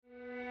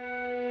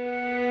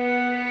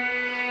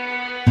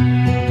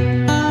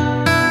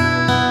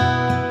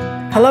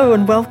Hello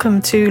and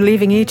welcome to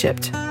Leaving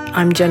Egypt.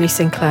 I'm Jenny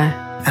Sinclair.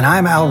 And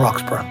I'm Al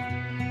Roxburgh.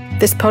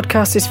 This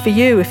podcast is for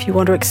you if you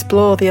want to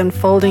explore the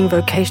unfolding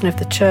vocation of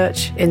the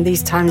church in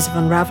these times of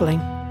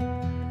unraveling.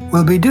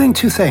 We'll be doing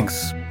two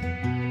things: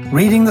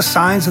 reading the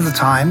signs of the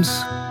times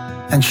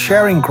and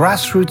sharing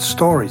grassroots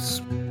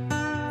stories.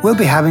 We'll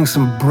be having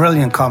some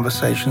brilliant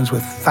conversations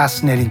with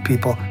fascinating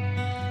people,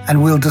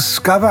 and we'll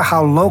discover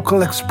how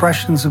local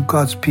expressions of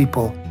God's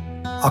people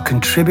are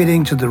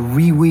contributing to the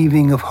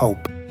reweaving of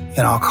hope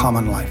in our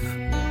common life.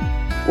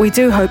 We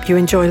do hope you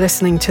enjoy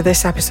listening to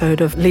this episode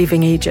of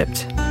Leaving Egypt.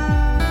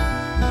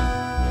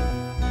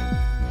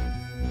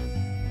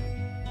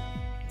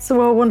 So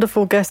our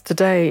wonderful guest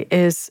today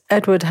is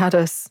Edward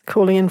Hadas,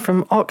 calling in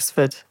from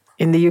Oxford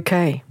in the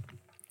UK.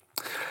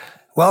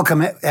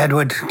 Welcome,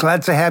 Edward.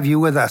 Glad to have you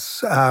with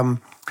us.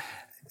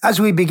 As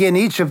we begin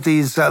each of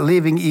these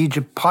Leaving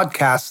Egypt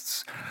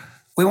podcasts,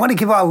 we want to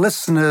give our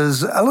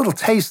listeners a little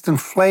taste and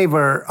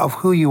flavor of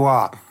who you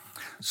are.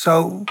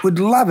 So we'd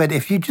love it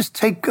if you just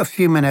take a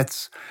few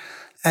minutes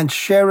and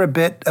share a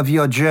bit of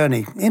your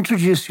journey.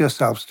 Introduce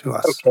yourselves to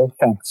us. Okay,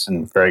 thanks,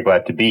 and very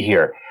glad to be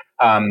here.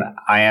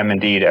 I am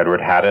indeed Edward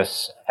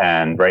Hadas,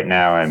 and right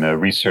now I'm a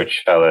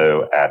research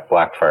fellow at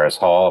Blackfriars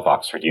Hall of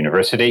Oxford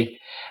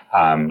University,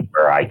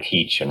 where I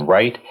teach and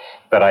write.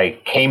 But I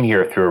came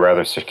here through a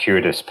rather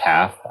circuitous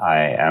path. I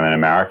am an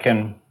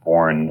American,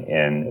 born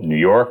in New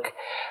York.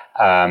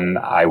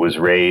 I was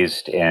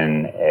raised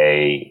in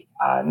a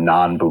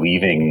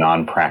non-believing,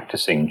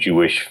 non-practicing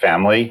Jewish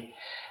family.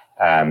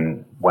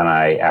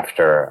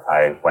 After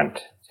I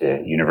went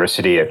to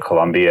university at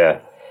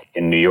Columbia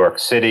in New York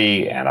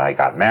City, and I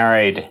got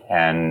married,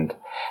 and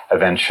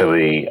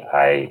eventually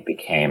I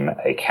became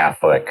a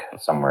Catholic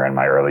somewhere in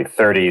my early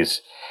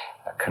 30s,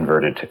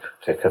 converted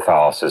to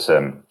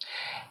Catholicism,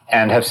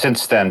 and have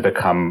since then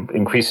become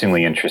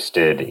increasingly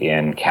interested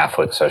in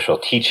Catholic social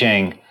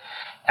teaching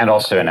and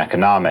also in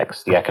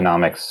economics. The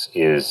economics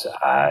is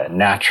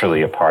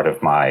naturally a part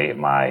of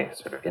my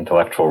sort of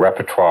intellectual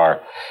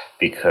repertoire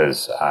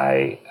because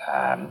I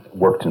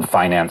worked in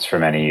finance for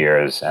many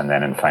years and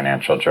then in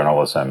financial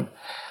journalism.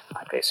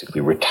 I basically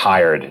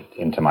retired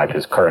into my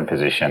current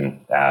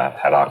position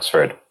at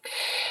Oxford.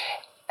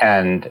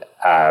 And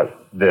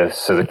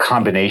the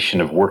combination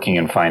of working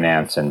in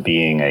finance and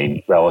being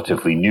a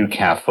relatively new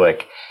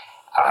Catholic,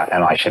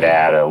 and I should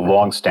add a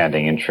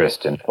longstanding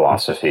interest in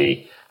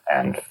philosophy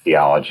and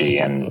theology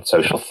and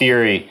social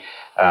theory,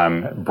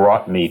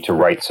 brought me to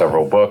write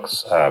several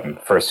books.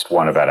 First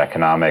one about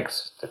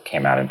economics that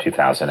came out in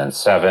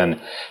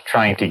 2007,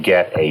 trying to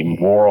get a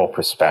moral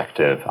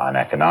perspective on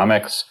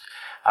economics.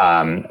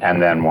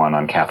 And then one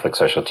on Catholic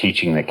social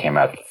teaching that came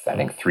out, I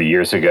think, 3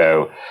 years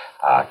ago,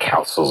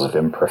 Counsels of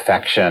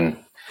Imperfection,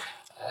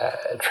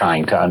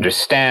 trying to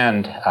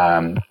understand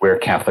where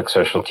Catholic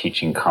social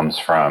teaching comes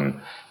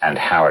from and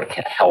how it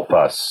can help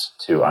us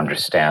to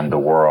understand the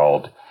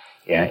world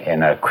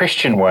in a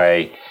Christian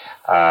way,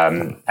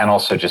 and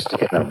also just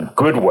in a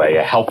good way,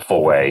 a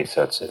helpful way.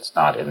 So it's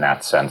not in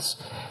that sense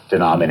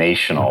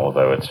denominational,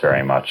 although it's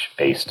very much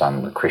based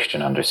on the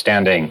Christian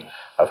understanding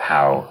of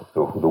how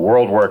the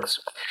world works.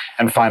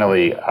 And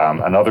finally,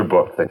 another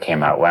book that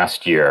came out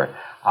last year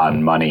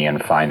on money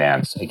and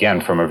finance, again,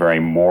 from a very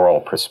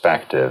moral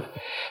perspective.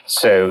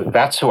 So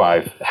that's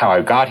how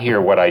I got here.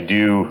 What I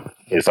do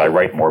is I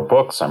write more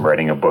books. I'm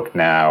writing a book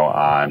now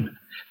on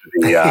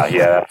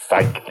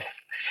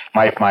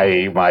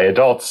my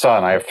adult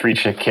son. I have 3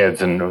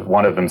 kids, and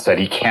one of them said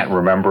he can't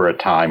remember a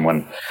time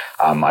when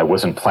I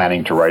wasn't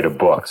planning to write a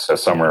book. So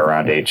somewhere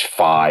around age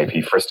 5,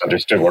 he first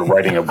understood what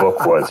writing a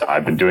book was.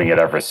 I've been doing it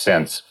ever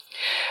since.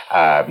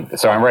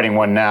 So I'm writing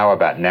one now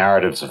about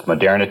narratives of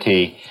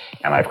modernity,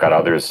 and I've got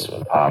others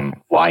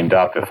lined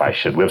up if I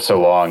should live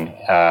so long.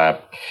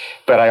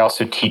 But I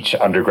also teach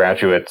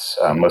undergraduates,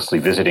 mostly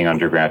visiting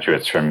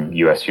undergraduates from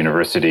U.S.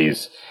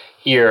 universities.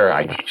 Here,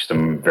 I teach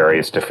them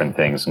various different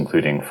things,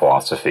 including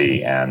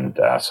philosophy and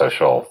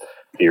social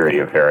theory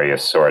of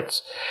various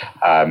sorts.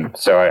 I'm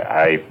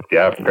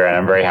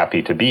very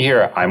happy to be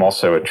here. I'm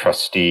also a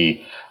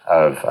trustee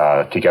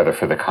of Together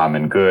for the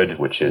Common Good,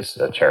 which is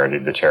the charity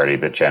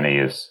that Jenny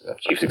is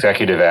chief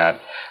executive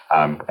at.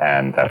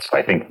 And that's,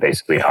 I think,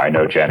 basically how I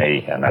know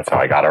Jenny, and that's how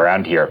I got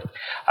around here.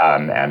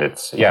 And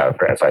it's,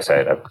 as I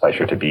said, a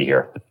pleasure to be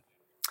here.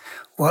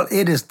 Well,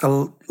 it is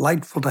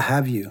delightful to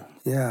have you.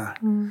 Yeah.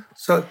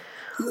 So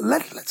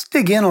let's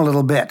dig in a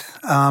little bit.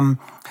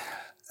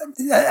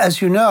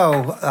 As you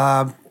know,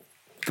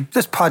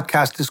 this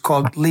podcast is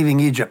called Leaving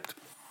Egypt.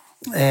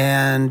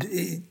 And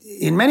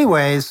in many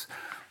ways,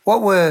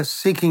 what we're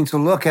seeking to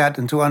look at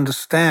and to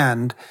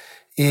understand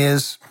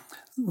is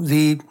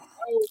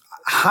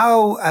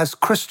how as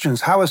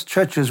Christians, how as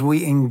churches,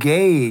 we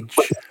engage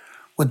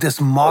with this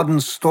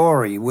modern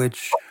story,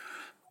 which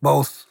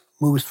both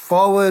moves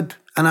forward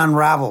and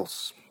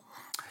unravels.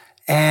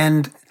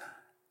 And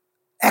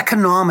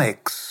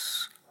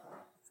economics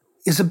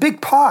is a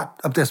big part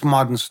of this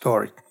modern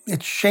story.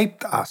 It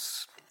shaped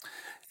us.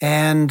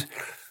 And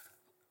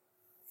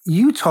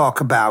you talk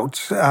about,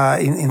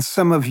 in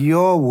some of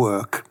your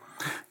work,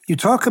 you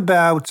talk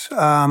about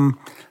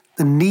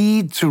the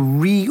need to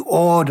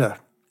reorder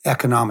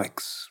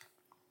economics.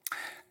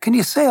 Can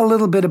you say a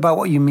little bit about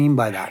what you mean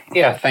by that?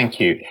 Yeah,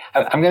 thank you.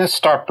 I'm going to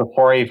start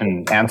before I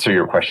even answer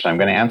your question. I'm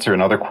going to answer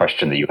another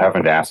question that you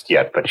haven't asked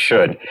yet, but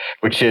should,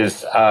 which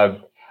is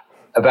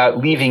about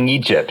leaving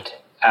Egypt.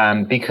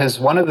 Because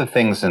one of the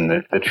things in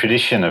the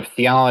tradition of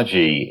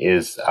theology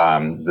is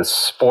the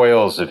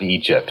spoils of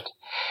Egypt.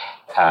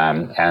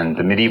 And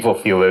the medieval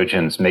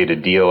theologians made a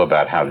deal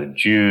about how the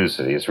Jews,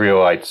 the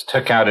Israelites,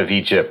 took out of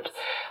Egypt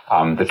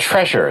the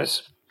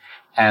treasures.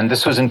 And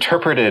this was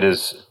interpreted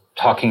as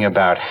talking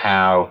about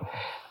how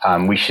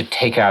we should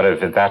take out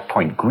of, at that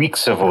point, Greek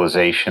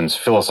civilization's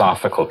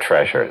philosophical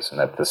treasures, and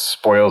that the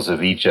spoils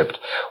of Egypt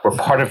were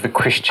part of the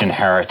Christian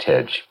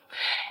heritage.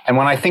 And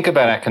when I think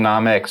about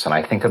economics and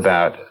I think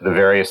about the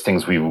various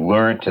things we've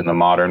learned in the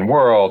modern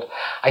world,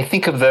 I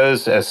think of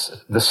those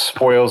as the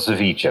spoils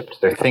of Egypt.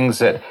 They're things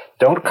that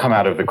don't come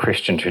out of the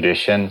Christian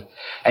tradition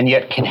and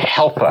yet can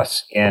help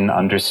us in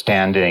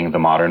understanding the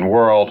modern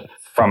world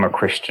from a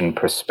Christian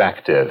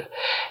perspective.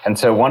 And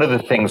so one of the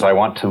things I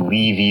want to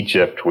leave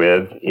Egypt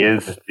with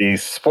is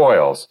these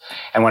spoils.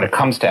 And when it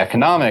comes to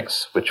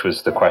economics, which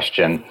was the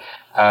question,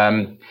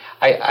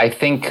 I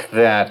think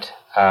that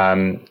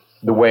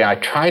the way I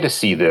try to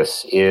see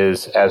this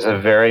is as a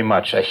very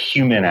much a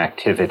human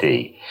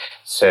activity.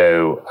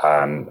 So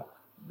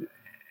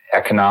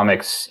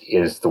economics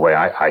is the way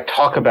I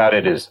talk about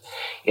it is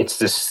it's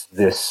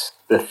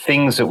the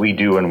things that we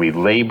do when we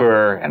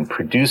labor and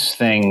produce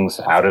things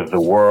out of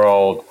the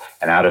world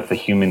and out of the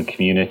human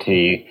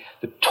community,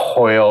 the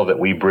toil that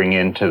we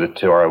bring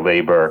to our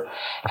labor,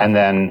 and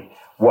then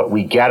what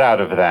we get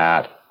out of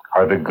that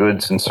are the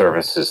goods and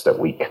services that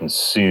we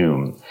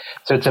consume.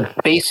 So it's a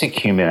basic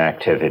human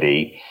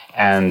activity,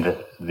 and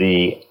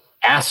the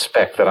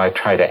aspect that I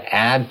try to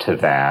add to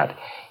that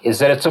is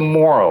that it's a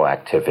moral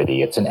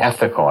activity, it's an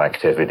ethical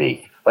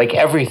activity. Like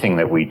everything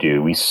that we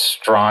do, we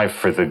strive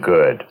for the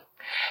good.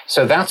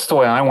 So that's the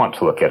way I want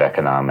to look at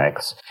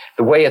economics.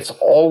 The way it's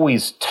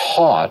always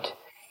taught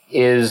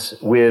is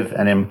with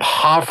an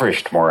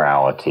impoverished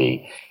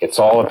morality. It's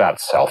all about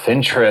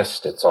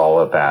self-interest. It's all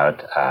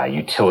about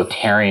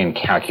utilitarian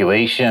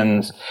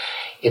calculations.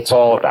 It's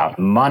all about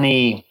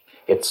money.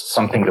 It's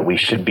something that we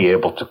should be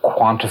able to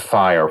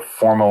quantify or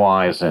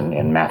formalize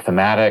in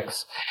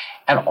mathematics.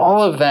 And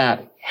all of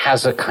that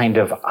has a kind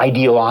of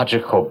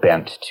ideological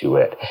bent to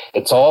it.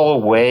 It's all a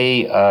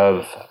way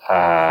of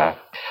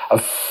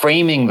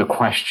framing the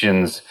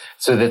questions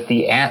so that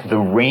the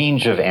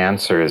range of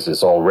answers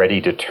is already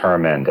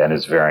determined and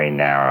is very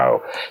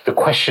narrow. The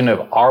question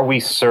of, are we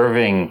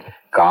serving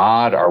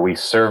God? Are we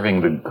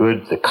serving the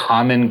good, the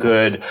common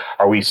good?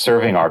 Are we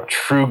serving our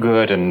true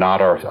good and not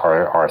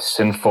our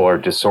sinful or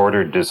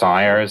disordered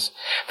desires?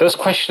 Those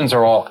questions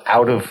are all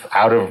out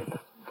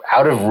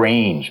of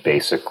range,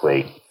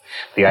 basically.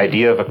 The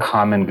idea of a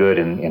common good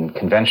in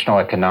conventional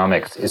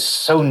economics is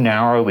so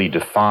narrowly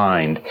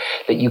defined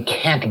that you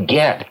can't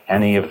get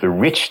any of the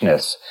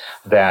richness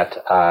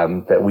that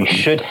we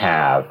should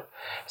have.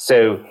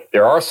 So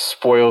there are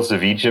spoils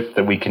of Egypt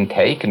that we can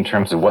take in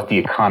terms of what the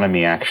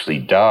economy actually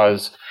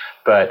does,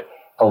 but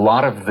a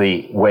lot of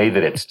the way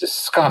that it's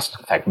discussed,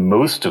 in fact,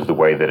 most of the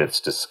way that it's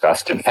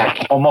discussed, in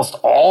fact, almost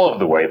all of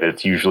the way that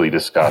it's usually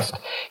discussed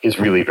is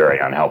really very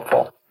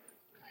unhelpful.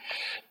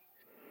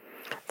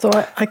 So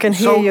I can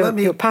hear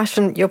your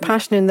passion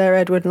in there,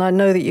 Edward, and I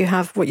know that you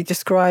have what you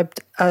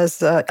described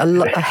as a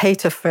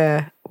hate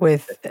affair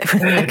with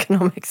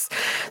economics.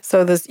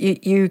 So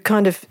you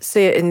kind of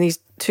see it in these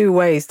two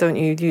ways, don't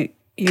you?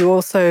 You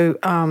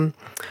also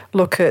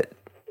look at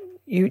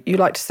you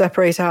like to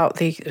separate out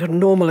the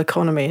normal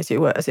economy, as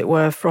it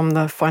were, from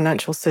the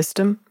financial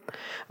system.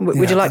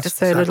 Would you like to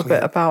say a little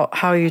bit about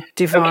how you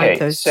divide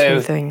those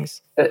two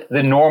things?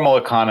 The normal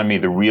economy,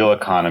 the real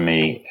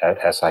economy,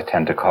 as I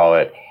tend to call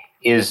it,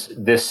 is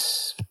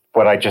this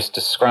what I just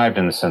described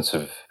in the sense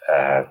of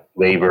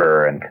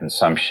labor and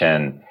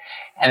consumption.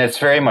 And it's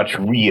very much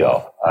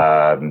real.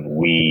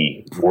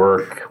 We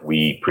work,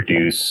 we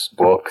produce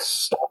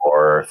books,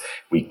 or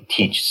we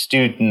teach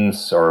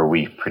students, or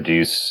we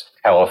produce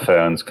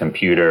telephones,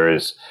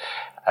 computers.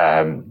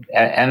 And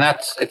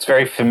it's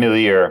very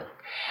familiar.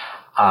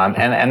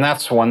 And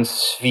that's one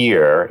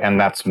sphere, and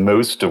that's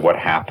most of what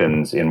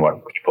happens in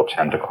what people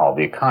tend to call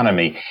the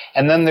economy.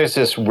 And then there's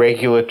this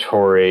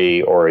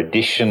regulatory or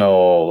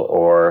additional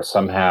or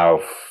somehow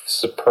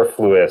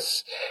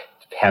superfluous,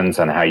 depends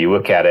on how you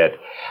look at it,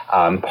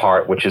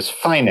 part, which is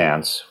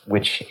finance,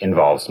 which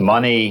involves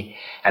money,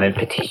 and it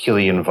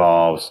particularly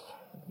involves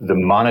the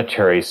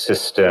monetary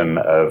system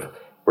of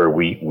where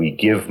we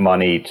give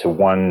money to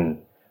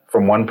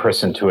from one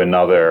person to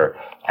another,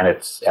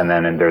 and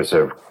then there's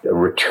a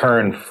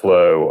return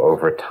flow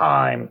over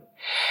time.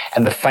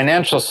 And the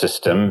financial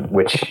system,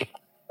 which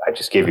I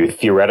just gave you a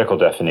theoretical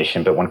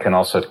definition, but one can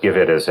also give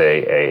it as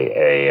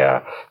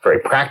a very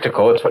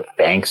practical. It's what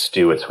banks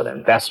do. It's what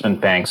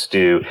investment banks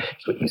do.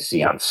 It's what you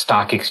see on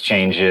stock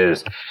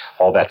exchanges,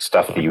 all that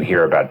stuff that you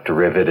hear about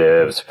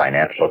derivatives,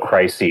 financial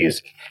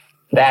crises.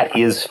 That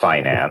is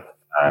finance.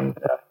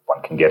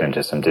 one can get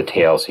into some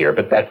details here,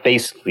 but that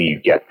basically you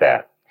get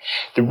that.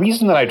 The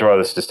reason that I draw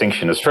this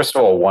distinction is, first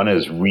of all, one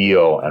is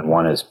real and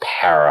one is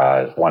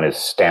para. One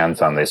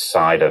stands on this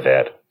side of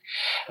it.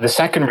 The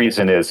second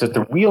reason is that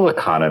the real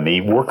economy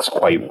works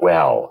quite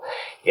well.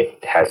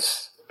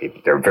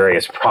 There are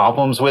various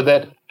problems with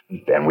it,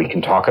 and we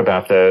can talk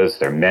about those.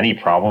 There are many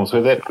problems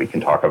with it. We can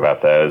talk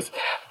about those.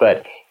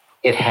 But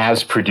it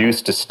has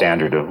produced a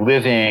standard of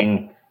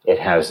living. It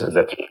has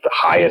the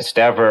highest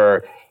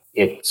ever.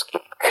 It's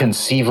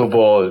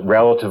conceivable,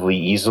 relatively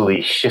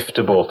easily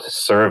shiftable to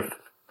serve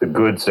the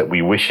goods that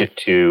we wish it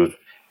to.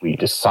 We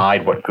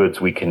decide what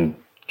goods we can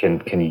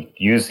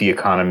use the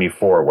economy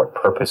for, what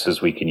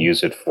purposes we can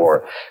use it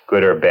for,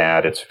 good or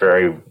bad. It's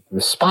very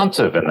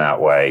responsive in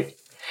that way,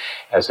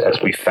 as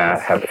we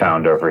have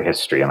found over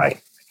history, and I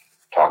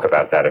talk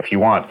about that if you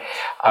want.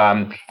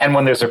 And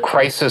when there's a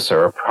crisis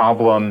or a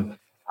problem,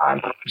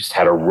 just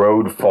had a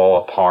road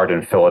fall apart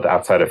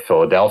outside of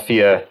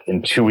Philadelphia,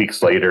 and 2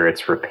 weeks later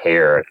it's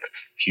repaired.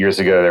 Years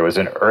ago, there was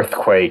an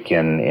earthquake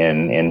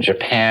in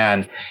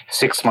Japan.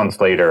 6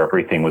 months later,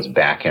 everything was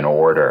back in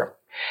order.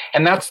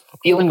 And that's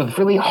dealing with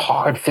really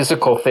hard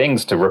physical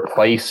things to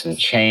replace and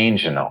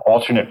change and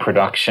alternate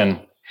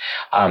production.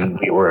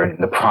 We were in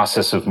the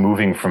process of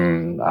moving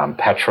from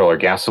petrol or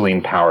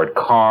gasoline-powered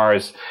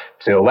cars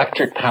to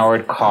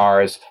electric-powered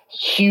cars.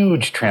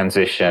 Huge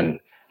transition.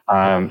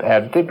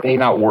 They may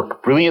not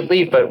work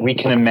brilliantly, but we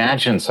can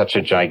imagine such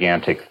a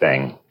gigantic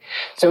thing.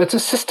 So it's a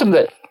system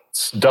that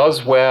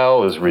does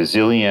well, is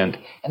resilient.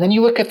 And then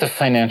you look at the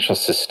financial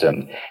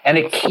system, and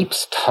it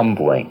keeps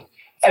tumbling.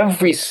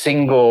 Every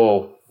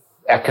single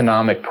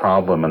economic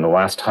problem in the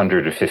last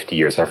 100 or 50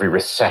 years, every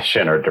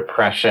recession or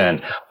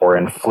depression or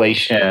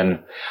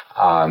inflation,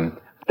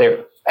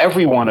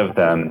 every one of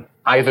them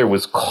either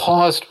was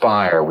caused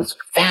by or was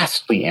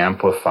vastly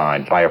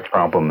amplified by a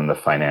problem in the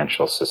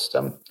financial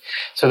system.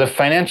 So the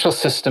financial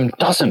system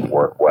doesn't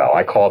work well.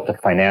 I call it the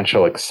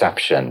financial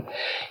exception.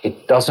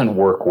 It doesn't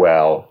work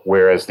well,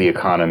 whereas the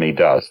economy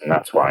does. And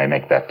that's why I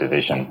make that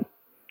division.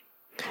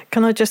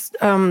 Can I just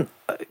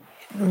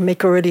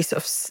make a really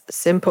sort of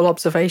simple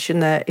observation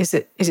there? Is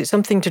it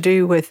something to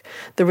do with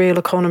the real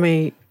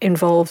economy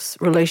involves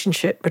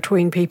relationship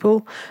between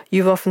people?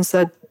 You've often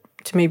said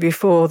to me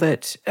before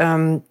that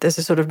there's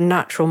a sort of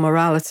natural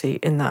morality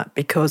in that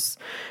because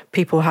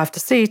people have to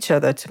see each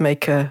other to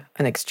make an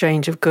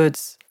exchange of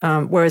goods.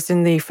 Whereas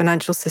in the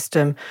financial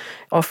system,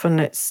 often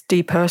it's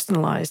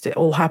depersonalized. It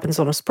all happens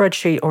on a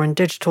spreadsheet or in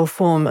digital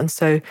form. And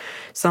so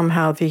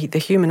somehow the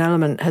human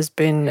element has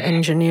been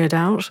engineered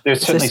out.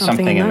 There's certainly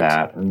something in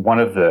that. One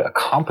of the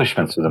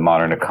accomplishments of the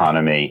modern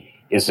economy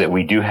is that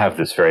we do have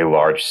this very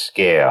large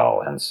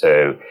scale. And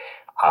so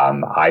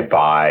I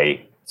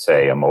buy,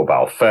 say, a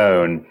mobile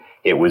phone.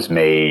 It was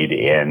made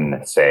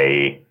in,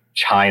 say,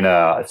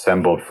 China,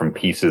 assembled from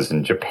pieces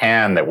in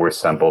Japan that were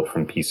assembled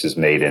from pieces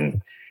made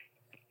in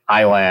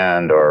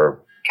Thailand or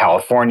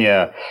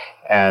California.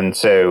 And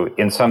so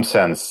in some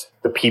sense,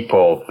 the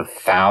people, the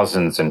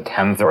thousands and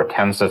tens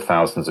of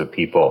thousands of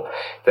people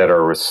that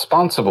are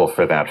responsible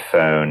for that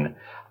phone,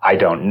 I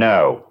don't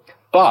know.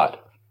 But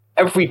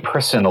every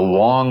person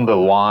along the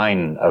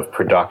line of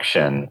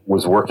production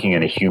was working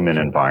in a human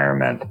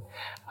environment.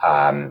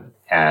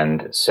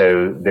 And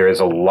so there is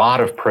a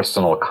lot of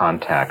personal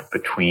contact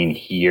between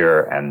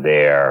here and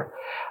there,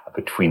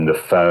 between the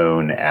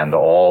phone and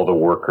all the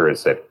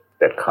workers that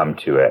come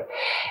to it.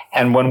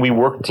 And when we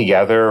work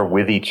together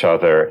with each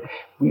other,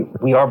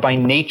 we are by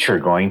nature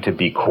going to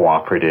be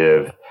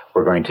cooperative.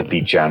 We're going to be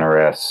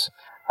generous.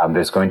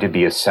 There's going to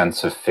be a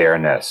sense of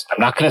fairness.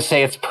 I'm not going to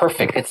say it's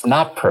perfect. It's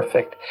not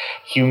perfect.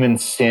 Human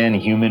sin,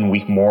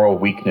 moral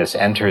weakness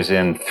enters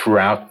in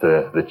throughout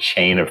the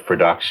chain of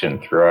production,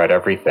 throughout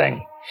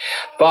everything.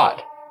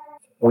 But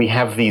we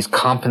have these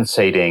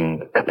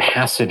compensating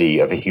capacity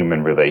of a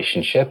human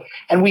relationship,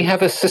 and we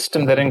have a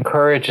system that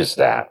encourages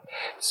that.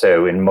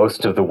 So in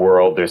most of the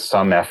world, there's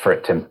some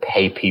effort to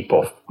pay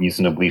people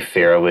reasonably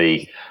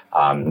fairly,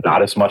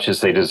 not as much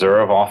as they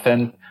deserve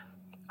often,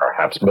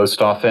 perhaps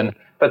most often,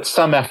 but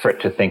some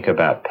effort to think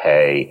about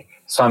pay,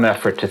 some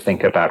effort to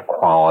think about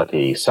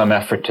quality, some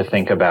effort to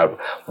think about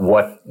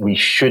what we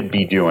should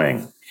be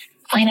doing.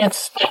 Finance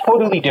is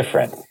totally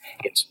different.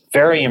 It's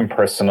very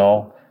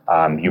impersonal.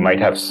 You might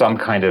have some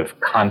kind of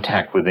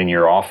contact within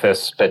your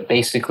office, but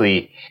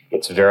basically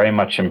it's very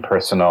much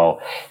impersonal.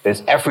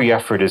 Every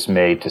effort is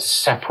made to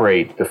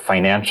separate the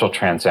financial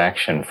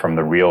transaction from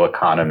the real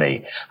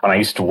economy. When I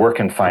used to work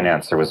in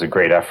finance, there was a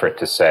great effort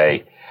to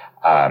say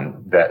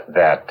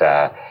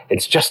that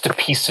it's just a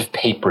piece of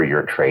paper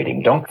you're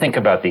trading. Don't think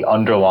about the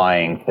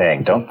underlying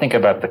thing. Don't think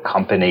about the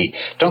company.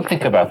 Don't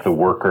think about the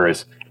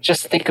workers.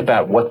 Just think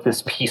about what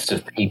this piece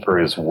of paper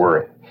is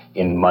worth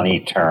in money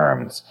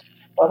terms.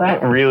 Well,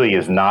 that really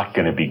is not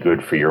going to be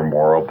good for your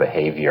moral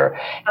behavior.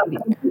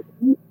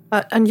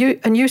 And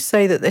you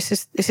say that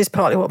this is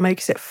partly what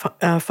makes it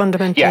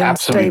fundamentally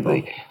unstable.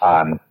 Yeah,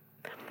 absolutely.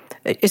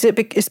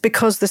 It's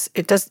because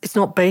it's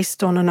not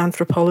based on an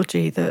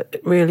anthropology that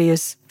really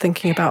is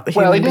thinking about the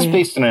human being? Well, it is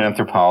based on an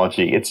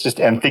anthropology. It's just,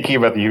 and thinking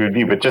about the human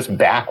being, but just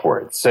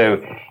backwards.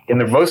 So in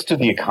the most of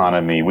the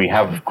economy, we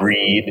have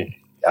greed.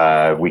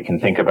 We can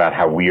think about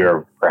how we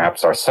are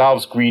perhaps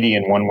ourselves greedy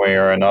in one way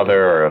or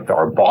another, or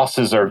our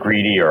bosses are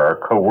greedy, or our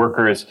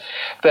coworkers,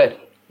 but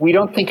we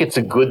don't think it's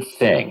a good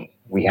thing.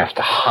 We have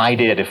to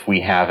hide it if we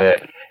have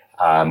it.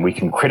 We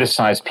can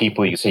criticize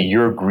people. You say,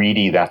 you're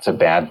greedy. That's a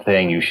bad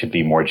thing. You should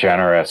be more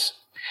generous.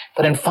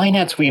 But in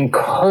finance, we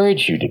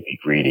encourage you to be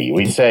greedy.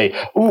 We say,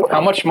 ooh,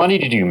 how much money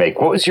did you make?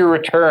 What was your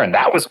return?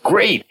 That was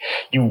great.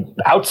 You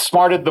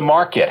outsmarted the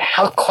market.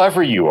 How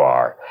clever you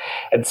are.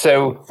 And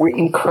so we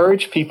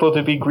encourage people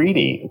to be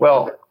greedy.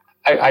 Well,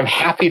 I'm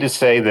happy to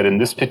say that in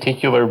this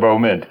particular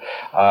moment,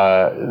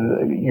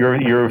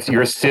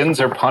 your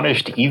sins are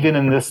punished even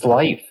in this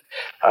life.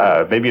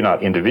 Maybe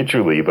not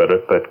individually,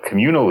 but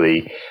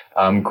communally.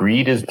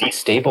 Greed is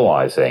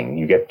destabilizing.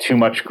 You get too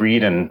much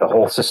greed and the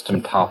whole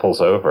system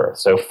topples over.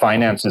 So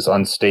finance is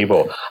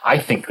unstable. I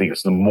think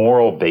because the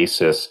moral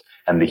basis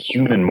and the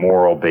human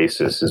moral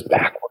basis is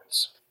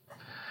backwards.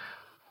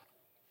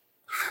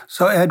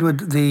 So,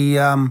 Edward,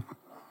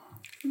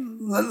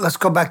 let's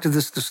go back to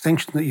this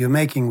distinction that you're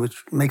making,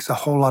 which makes a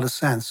whole lot of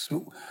sense,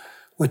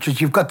 which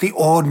is you've got the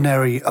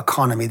ordinary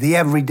economy, the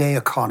everyday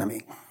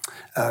economy.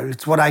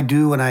 It's what I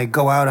do when I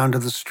go out onto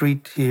the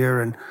street here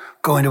and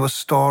go into a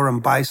store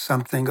and buy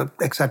something,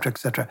 et cetera, et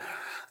cetera.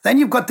 Then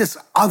you've got this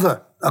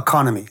other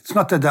economy. It's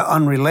not that they're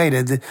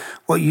unrelated.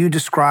 What you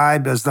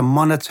described as the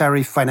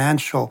monetary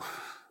financial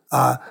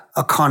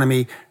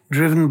economy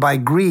driven by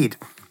greed.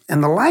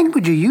 And the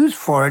language you use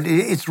for it,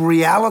 it's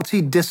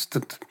reality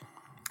distant.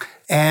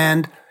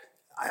 And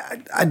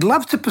I'd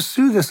love to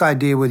pursue this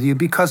idea with you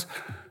because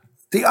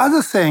the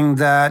other thing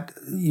that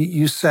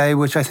you say,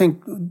 which I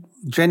think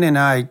Jenny and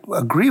I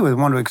agree with,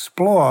 want to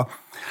explore,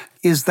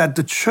 is that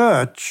the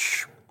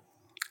church,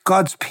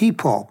 God's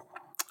people,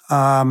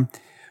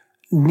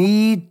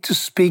 need to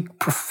speak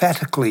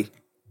prophetically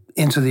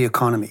into the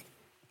economy.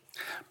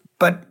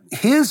 But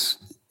here's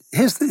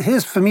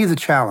for me the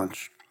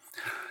challenge,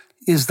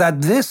 is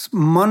that this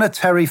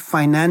monetary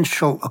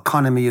financial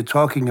economy you're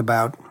talking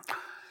about,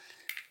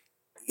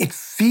 it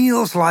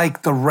feels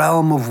like the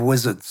realm of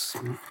wizards.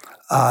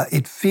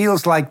 It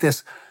feels like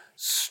this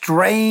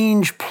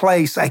strange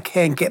place I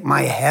can't get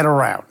my head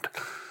around.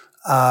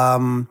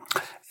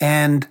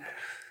 And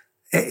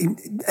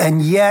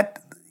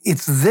yet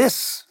it's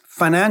this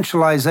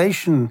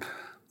financialization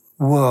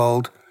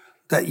world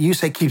that you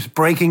say keeps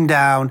breaking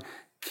down,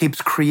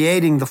 keeps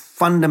creating the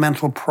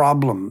fundamental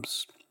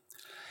problems.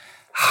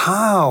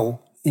 How,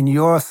 in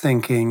your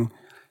thinking,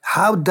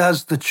 how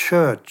does the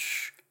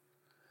church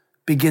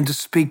begin to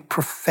speak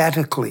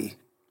prophetically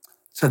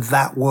to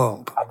that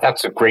world?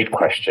 That's a great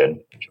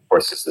question. Which of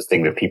course, is the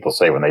thing that people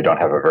say when they don't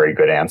have a very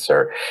good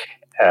answer.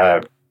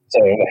 So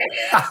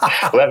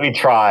let me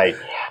try.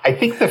 I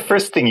think the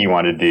first thing you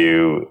want to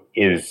do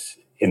is,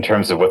 in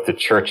terms of what the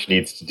church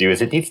needs to do,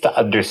 is it needs to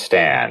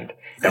understand.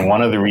 And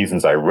one of the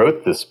reasons I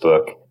wrote this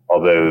book,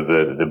 although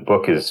the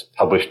book is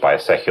published by a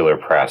secular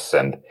press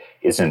and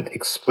isn't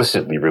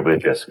explicitly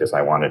religious, because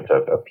I wanted to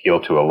appeal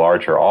to a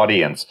larger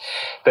audience,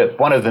 but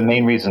one of the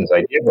main reasons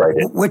I did write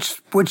it.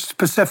 Which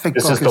specific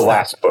this book is the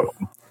last book.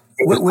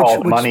 It was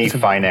called Money,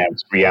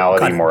 Finance,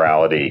 Reality,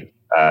 Morality.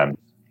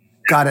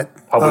 Got it.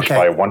 Published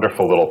by a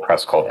wonderful little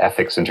press called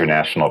Ethics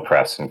International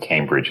Press in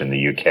Cambridge in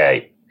the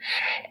UK.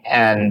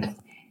 And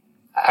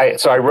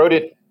so I wrote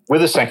it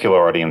with a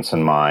secular audience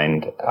in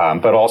mind,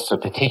 but also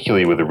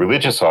particularly with a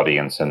religious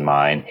audience in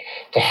mind,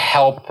 to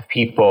help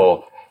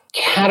people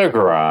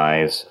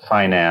categorize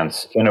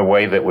finance in a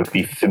way that would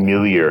be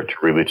familiar to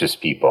religious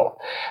people.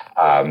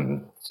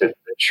 So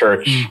the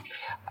church,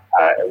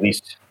 at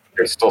least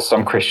there's still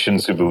some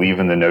Christians who believe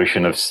in the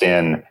notion of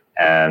sin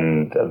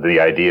and the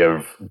idea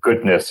of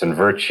goodness and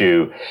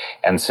virtue.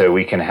 And so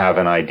we can have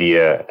an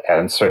idea,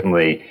 and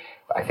certainly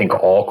I think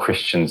all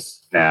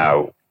Christians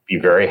now be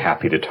very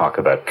happy to talk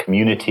about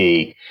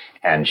community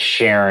and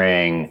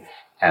sharing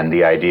and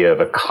the idea of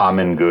a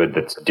common good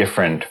that's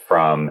different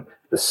from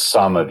the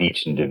sum of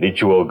each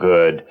individual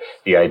good,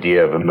 the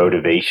idea of a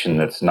motivation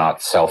that's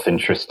not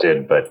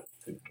self-interested, but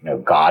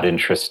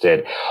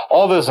God-interested.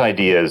 All those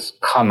ideas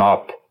come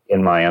up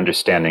in my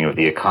understanding of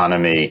the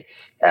economy,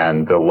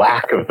 and the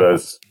lack of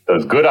those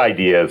good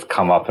ideas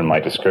come up in my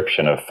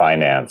description of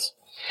finance.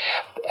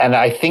 And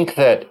I think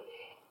that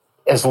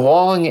as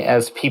long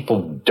as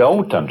people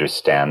don't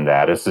understand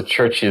that, as the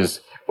church is,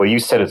 well, you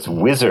said it's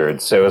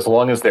wizards, so as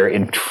long as they're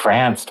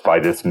entranced by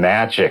this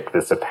magic,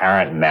 this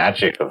apparent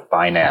magic of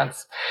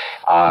finance,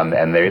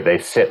 and they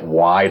sit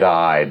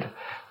wide-eyed,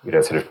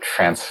 sort of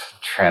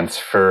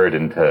transferred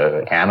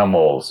into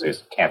animals who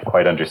can't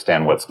quite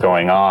understand what's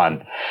going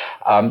on,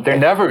 they're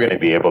never going to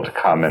be able to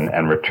come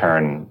and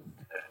return,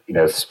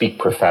 speak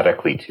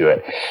prophetically to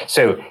it.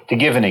 So to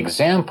give an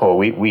example,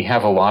 we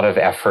have a lot of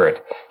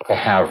effort to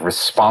have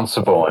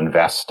responsible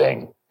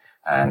investing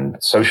and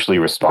socially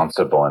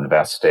responsible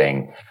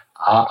investing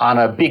on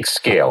a big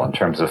scale in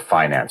terms of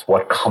finance.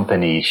 What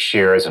company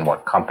shares and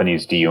what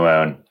companies do you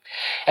own?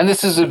 And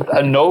this is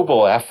a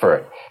noble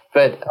effort,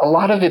 but a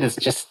lot of it is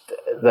just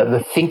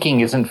the thinking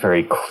isn't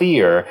very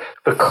clear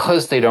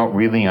because they don't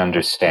really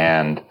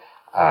understand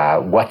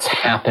what's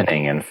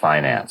happening in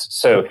finance.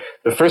 So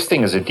the first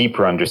thing is a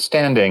deeper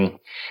understanding.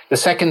 The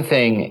second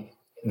thing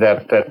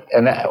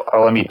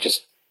let me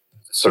just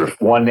sort of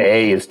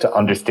 1A is to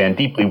understand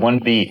deeply.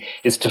 1B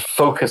is to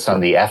focus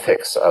on the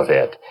ethics of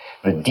it,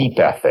 the deep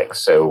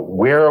ethics. So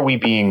where are we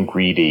being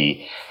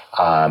greedy?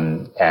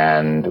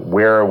 And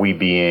where are we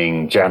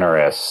being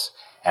generous?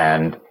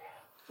 And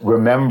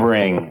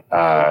remembering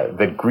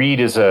that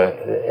greed is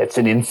it's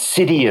an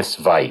insidious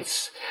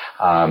vice.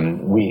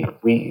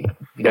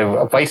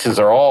 Vices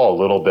are all a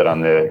little bit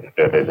on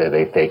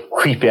they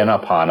creep in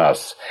upon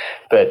us,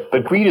 but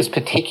greed is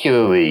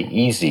particularly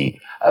easy.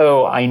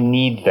 Oh, I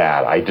need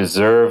that. I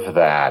deserve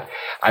that.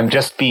 I'm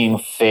just being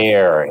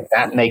fair.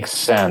 That makes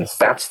sense.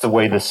 That's the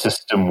way the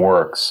system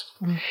works.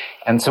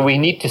 And so we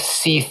need to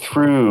see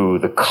through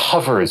the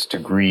covers to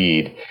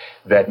greed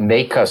that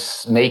make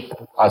us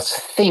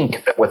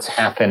think that what's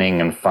happening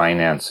in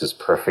finance is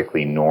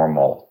perfectly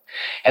normal.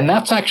 And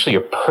that's actually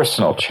a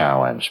personal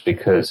challenge,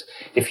 because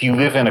if you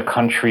live in a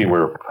country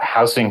where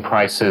housing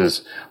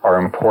prices are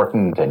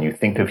important and you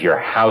think of your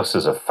house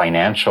as a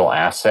financial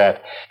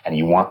asset and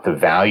you want the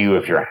value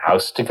of your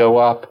house to go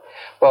up,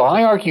 well,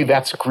 I argue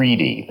that's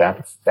greedy.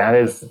 That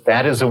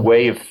is a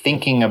way of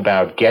thinking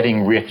about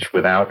getting rich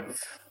without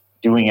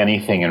doing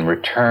anything in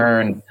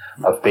return,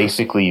 of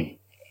basically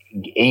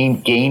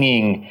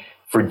gaining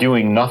for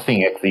doing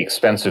nothing at the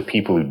expense of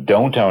people who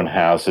don't own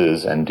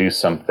houses and do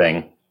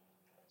something.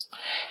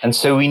 And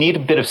so we need a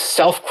bit of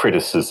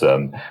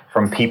self-criticism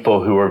from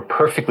people who are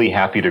perfectly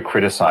happy to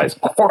criticize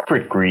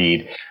corporate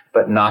greed,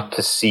 but not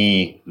to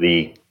see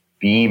the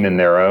beam in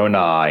their own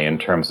eye in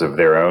terms of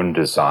their own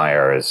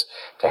desires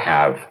to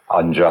have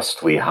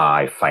unjustly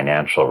high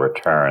financial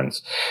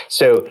returns.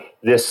 So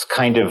this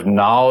kind of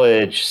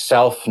knowledge,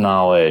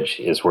 self-knowledge,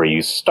 is where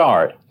you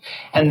start.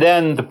 And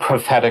then the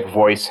prophetic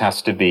voice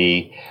has to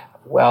be,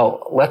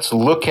 well, let's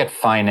look at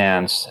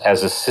finance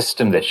as a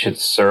system that should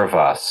serve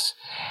us.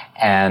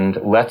 And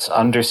let's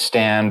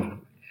understand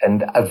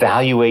and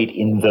evaluate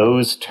in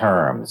those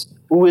terms.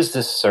 Who is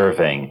this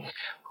serving?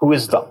 Who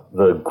is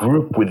the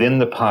group within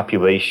the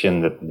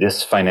population that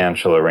this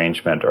financial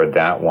arrangement or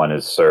that one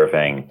is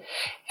serving?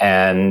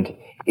 And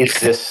is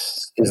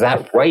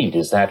that right?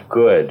 Is that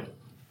good?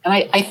 And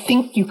I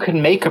think you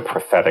can make a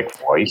prophetic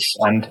voice,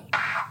 and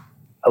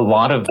a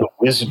lot of the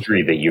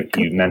wizardry that you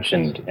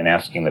mentioned in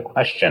asking the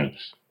question,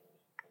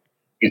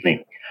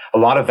 a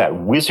lot of that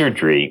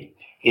wizardry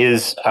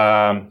is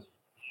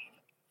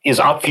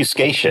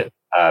obfuscation.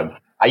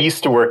 I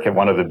used to work at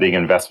one of the big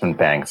investment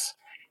banks,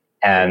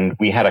 and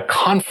we had a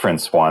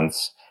conference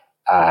once.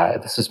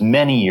 This is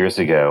many years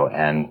ago,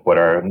 and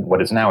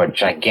what is now a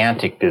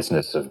gigantic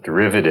business of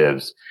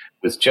derivatives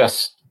was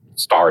just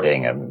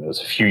starting. I mean, it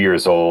was a few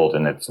years old,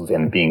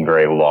 and being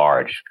very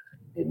large.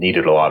 It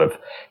needed a lot of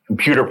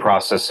computer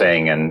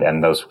processing,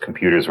 and those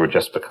computers were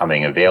just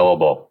becoming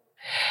available.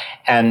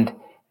 And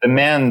the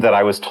man that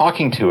I was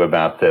talking to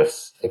about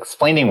this,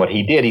 explaining what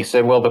he did, he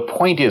said, well, the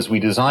point is we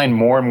design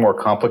more and more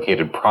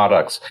complicated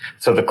products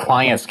so the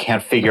clients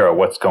can't figure out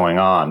what's going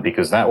on,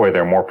 because that way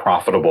they're more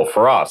profitable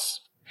for us.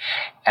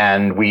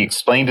 And we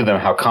explain to them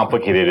how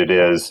complicated it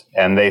is,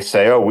 and they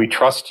say, oh, we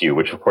trust you,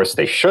 which of course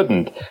they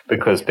shouldn't,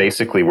 because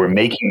basically we're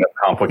making them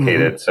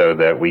complicated so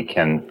that we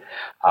can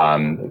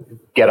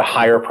get a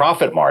higher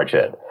profit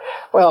margin.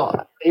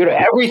 Well,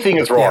 everything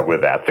is wrong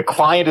with that. The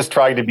client is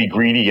trying to be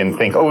greedy and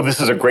think, oh,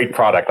 this is a great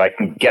product. I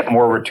can get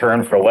more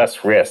return for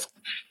less risk.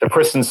 The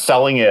person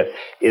selling it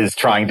is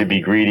trying to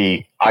be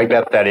greedy. I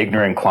bet that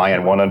ignorant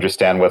client won't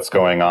understand what's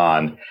going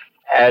on.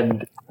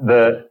 And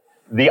the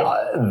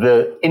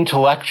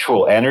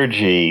intellectual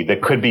energy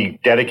that could be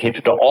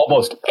dedicated to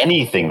almost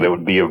anything that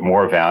would be of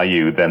more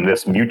value than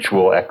this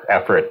mutual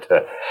effort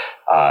to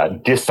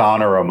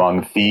dishonor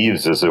among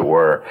thieves, as it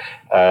were,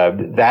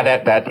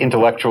 that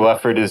intellectual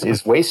effort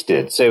is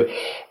wasted. So,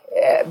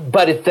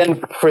 but it then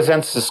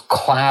presents this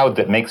cloud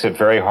that makes it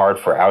very hard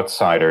for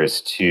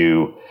outsiders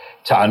to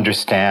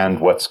understand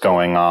what's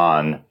going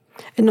on.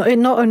 It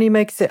not only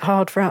makes it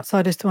hard for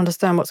outsiders to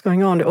understand what's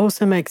going on, it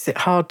also makes it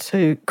hard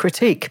to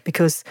critique,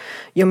 because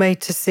you're made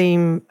to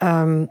seem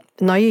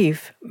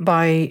naive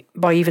by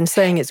even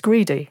saying it's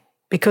greedy,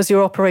 because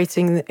you're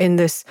operating in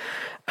this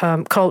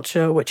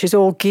culture which is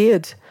all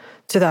geared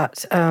to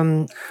that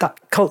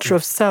culture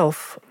of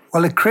self.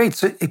 Well, it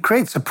creates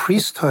a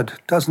priesthood,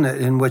 doesn't it,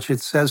 in which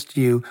it says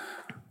to you,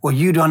 well,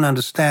 you don't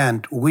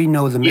understand. We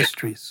know the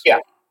mysteries.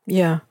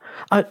 Yeah.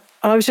 I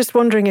was just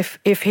wondering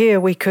if here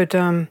we could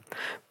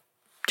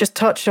just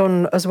touch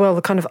on as well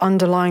the kind of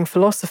underlying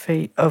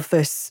philosophy of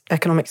this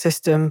economic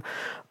system,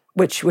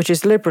 which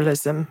is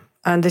liberalism,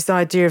 and this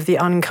idea of the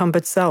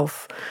unencumbered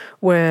self,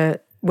 where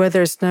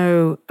there's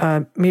no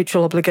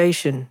mutual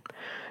obligation.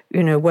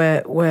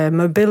 where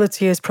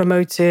mobility is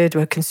promoted,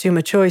 where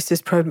consumer choice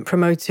is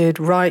promoted,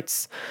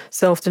 rights,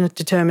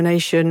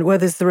 self-determination, where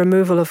there's the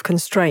removal of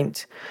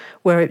constraint,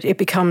 where it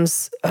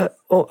becomes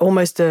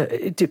almost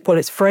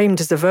it's framed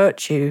as a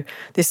virtue,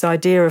 this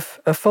idea of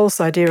a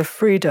false idea of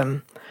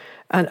freedom.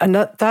 And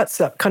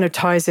that's kind of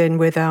ties in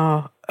with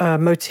our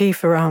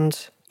motif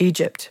around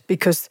Egypt,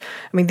 because,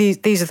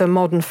 these are the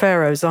modern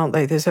pharaohs, aren't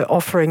they? They're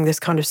offering this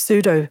kind of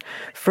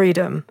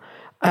pseudo-freedom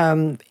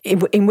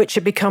in which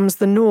it becomes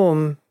the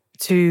norm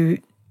to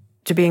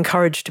be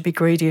encouraged to be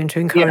greedy and to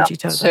encourage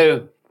each other.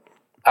 So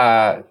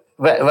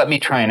let me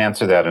try and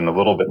answer that in a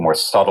little bit more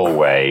subtle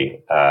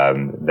way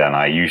than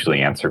I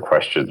usually answer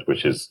questions,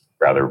 which is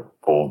rather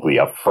boldly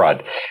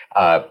upfront.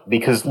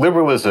 Because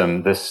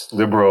liberalism, this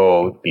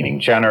liberal meaning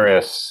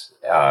generous,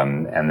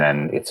 and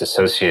then it's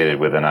associated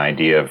with an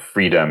idea of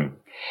freedom.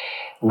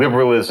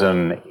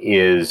 Liberalism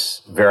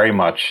is very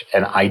much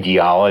an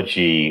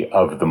ideology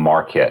of the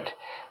market.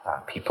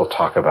 People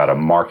talk about a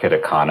market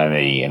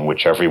economy in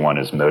which everyone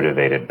is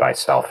motivated by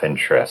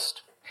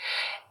self-interest.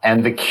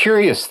 And the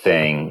curious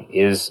thing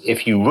is,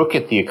 if you look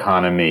at the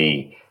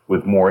economy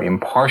with more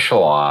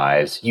impartial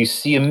eyes, you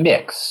see a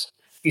mix.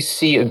 You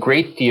see a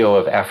great deal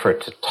of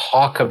effort to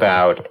talk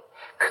about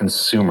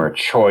consumer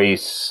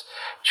choice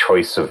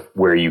of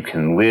where you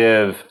can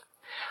live.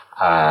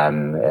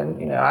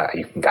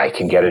 I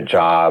can get a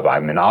job.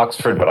 I'm in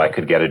Oxford, but I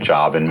could get a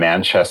job in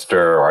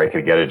Manchester, or I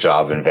could get a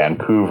job in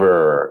Vancouver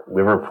or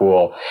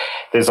Liverpool.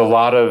 There's a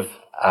lot of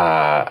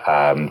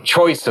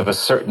choice of a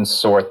certain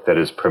sort that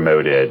is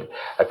promoted,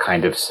 a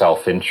kind of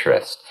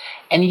self-interest.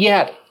 And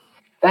yet,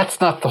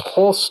 that's not the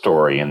whole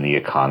story in the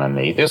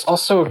economy. There's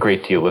also a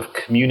great deal of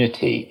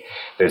community.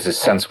 There's a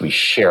sense we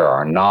share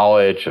our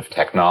knowledge of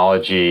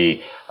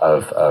technology,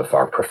 of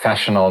our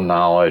professional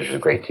knowledge, a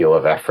great deal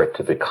of effort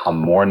to become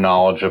more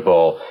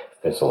knowledgeable.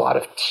 There's a lot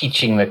of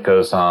teaching that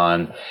goes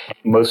on.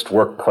 Most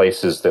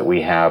workplaces that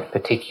we have,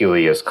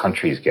 particularly as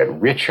countries get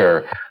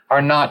richer,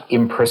 are not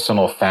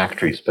impersonal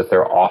factories, but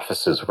they're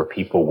offices where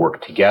people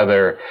work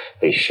together.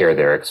 They share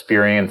their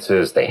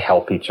experiences. They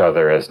help each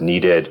other as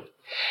needed.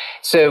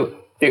 So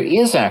there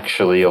is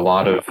actually a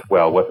lot of,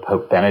 what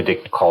Pope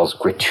Benedict calls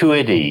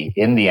gratuity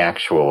in the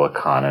actual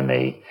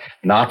economy,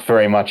 not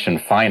very much in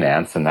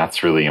finance, and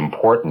that's really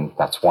important.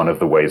 That's one of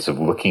the ways of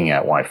looking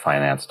at why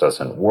finance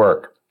doesn't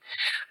work.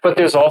 But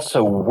there's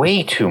also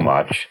way too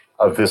much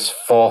of this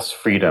false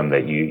freedom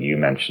that you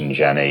mentioned,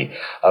 Jenny,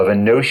 of a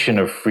notion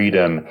of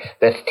freedom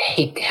that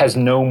has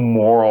no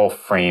moral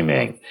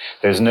framing.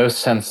 There's no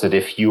sense that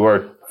if you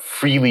are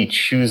freely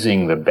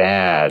choosing the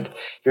bad,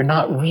 you're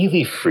not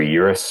really free.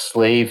 You're a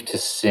slave to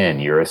sin.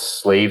 You're a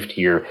slave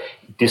to your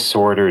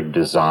disordered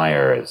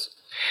desires.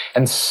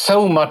 And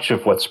so much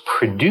of what's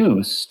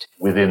produced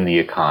within the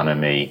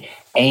economy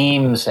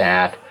aims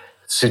at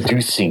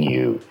seducing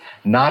you,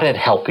 not at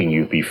helping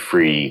you be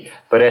free,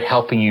 but at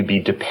helping you be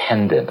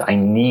dependent. I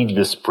need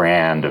this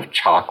brand of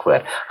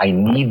chocolate. I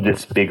need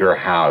this bigger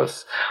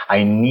house.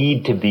 I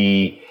need to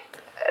be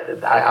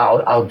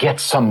I'll get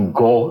some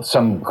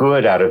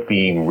good out of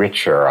being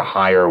richer, a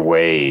higher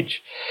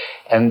wage.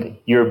 And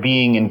you're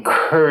being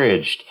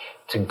encouraged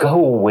to go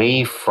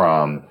away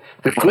from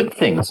the good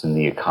things in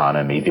the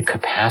economy, the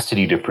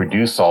capacity to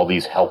produce all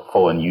these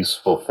helpful and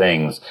useful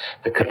things,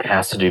 the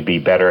capacity to be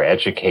better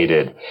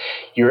educated.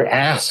 You're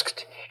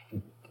asked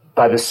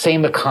by the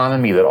same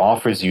economy that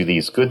offers you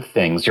these good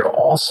things, you're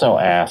also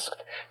asked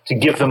to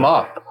give them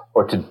up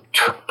or to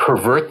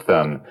pervert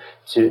them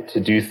to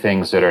do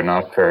things that are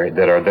not very,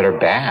 that are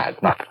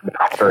bad, not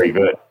very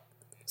good.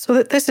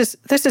 So this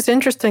is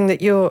interesting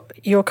that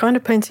you're kind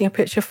of painting a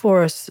picture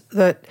for us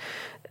that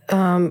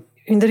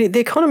the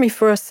economy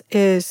for us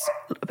is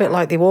a bit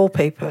like the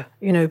wallpaper.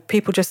 You know,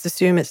 people just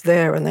assume it's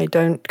there and they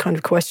don't kind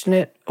of question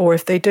it, or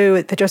if they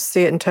do, they just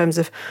see it in terms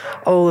of,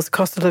 oh, there's a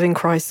cost of living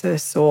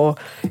crisis, or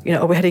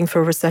are we heading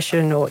for a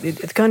recession, or the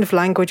kind of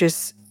language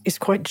is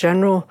quite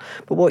general.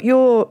 But what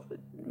you're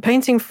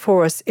painting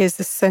for us is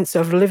the sense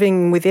of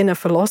living within a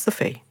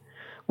philosophy,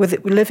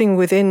 living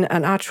within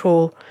an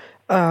actual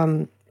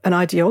an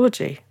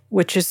ideology,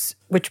 which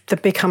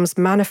that becomes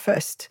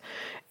manifest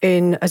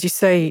in, as you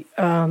say,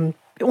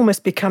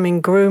 almost becoming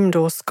groomed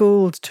or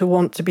schooled to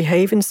want to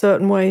behave in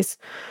certain ways,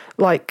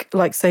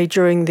 like say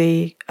during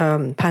the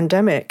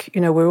pandemic.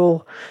 We're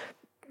all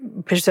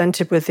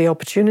presented with the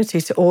opportunity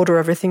to order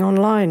everything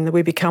online. That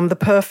we become the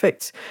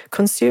perfect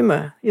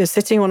consumer,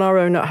 sitting on our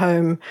own at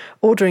home,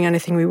 ordering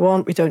anything we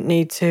want. We don't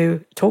need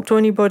to talk to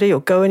anybody or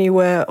go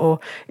anywhere, or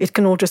it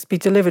can all just be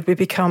delivered. We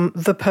become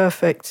the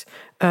perfect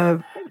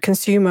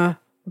consumer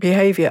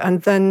behavior.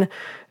 And then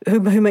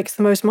who makes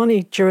the most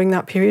money during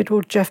that period?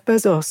 Well, Jeff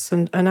Bezos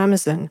and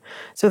Amazon.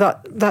 So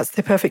that's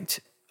the perfect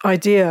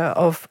idea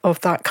of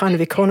that kind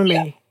of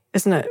economy,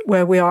 isn't it?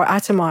 Where we are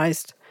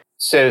atomized.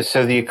 So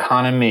the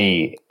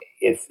economy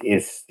is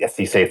as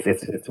you say,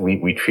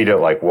 we treat it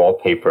like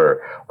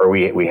wallpaper, or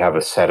we have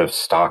a set of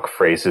stock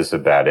phrases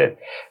about it,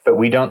 but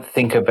we don't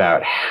think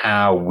about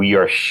how we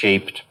are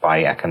shaped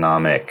by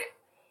economic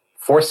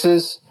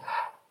forces,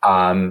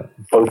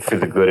 both for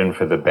the good and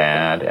for the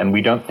bad. And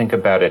we don't think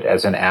about it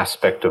as an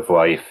aspect of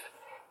life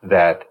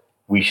that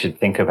we should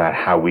think about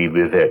how we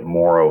live it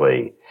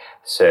morally.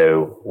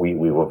 So we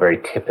will very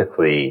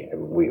typically,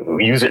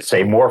 we use it,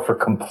 say, more for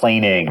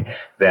complaining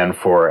than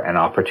for an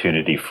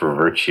opportunity for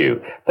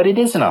virtue. But it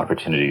is an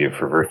opportunity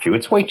for virtue.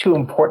 It's way too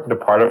important a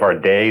part of our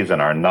days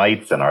and our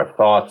nights and our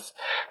thoughts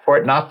for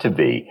it not to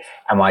be.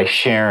 Am I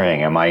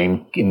sharing? Am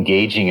I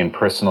engaging in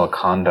personal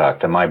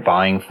conduct? Am I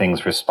buying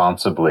things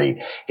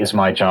responsibly? Is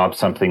my job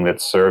something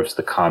that serves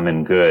the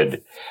common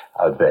good?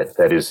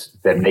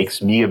 That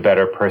makes me a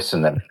better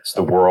person, that makes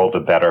the world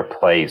a better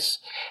place.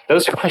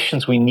 Those are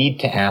questions we need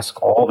to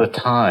ask all the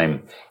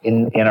time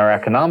in our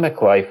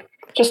economic life,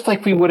 just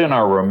like we would in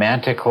our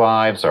romantic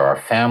lives or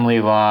our family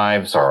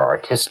lives or our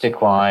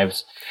artistic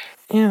lives.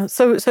 Yeah,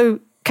 so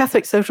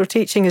Catholic social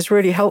teaching is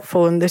really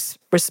helpful in this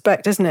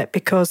respect, isn't it?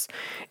 Because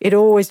it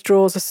always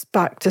draws us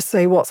back to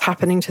say what's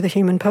happening to the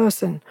human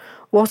person.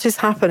 What is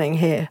happening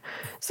here?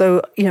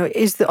 So,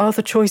 are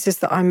the choices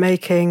that I'm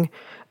making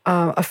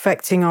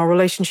affecting our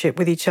relationship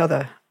with each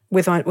other,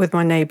 with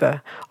my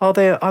neighbor? Are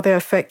they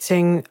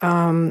affecting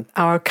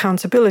our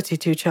accountability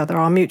to each other,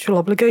 our mutual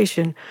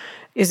obligation?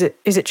 Is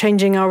it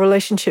changing our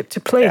relationship to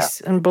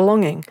place and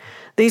belonging?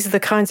 These are the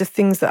kinds of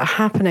things that are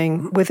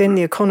happening within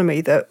the economy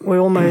that we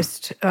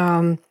almost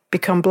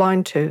become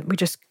blind to. We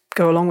just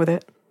go along with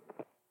it.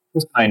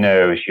 I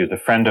know she was a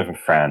friend of a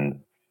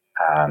friend,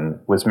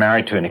 was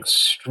married to an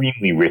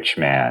extremely rich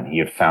man. He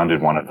had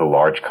founded one of the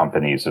large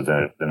companies of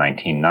the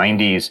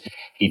 1990s.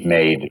 He'd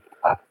made,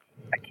 I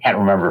can't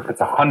remember if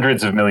it's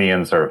hundreds of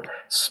millions or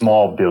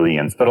small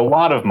billions, but a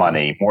lot of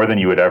money, more than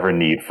you would ever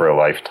need for a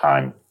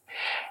lifetime.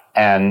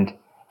 And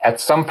at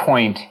some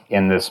point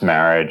in this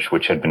marriage,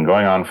 which had been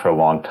going on for a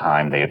long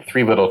time, they had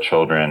 3 little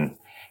children.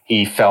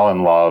 He fell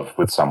in love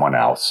with someone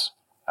else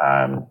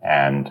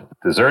and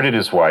deserted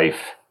his wife.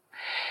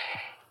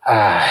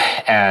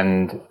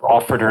 And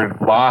offered her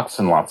lots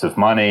and lots of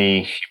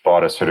money. She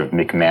bought a sort of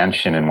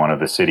McMansion in one of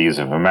the cities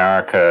of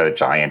America, a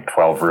giant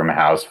 12-room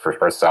house for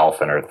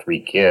herself and her 3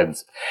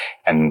 kids.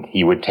 And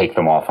he would take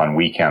them off on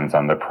weekends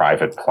on the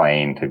private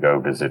plane to go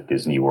visit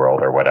Disney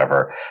World or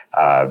whatever.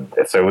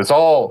 So it was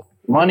all,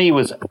 money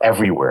was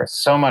everywhere,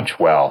 so much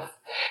wealth.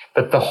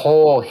 But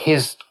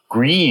his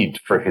greed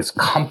for his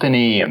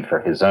company and for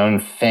his own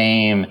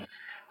fame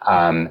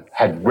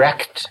had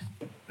wrecked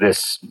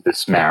this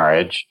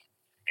marriage.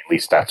 At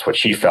least that's what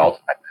she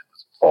felt. It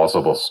was a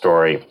plausible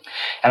story.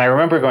 And I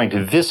remember going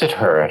to visit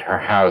her at her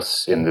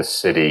house in this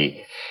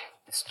city.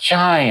 This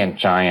giant,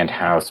 giant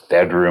house,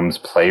 bedrooms,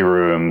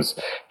 playrooms,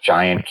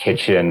 giant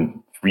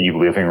kitchen, 3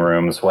 living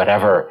rooms,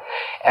 whatever.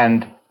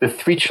 And the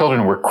 3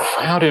 children were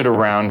crowded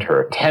around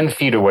her, 10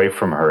 feet away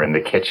from her in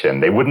the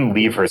kitchen. They wouldn't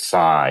leave her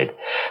side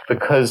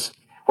because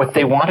what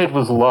they wanted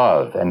was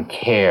love and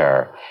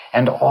care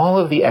and all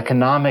of the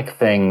economic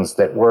things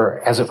that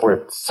were, as it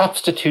were,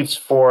 substitutes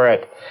for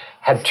it,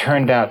 had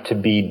turned out to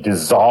be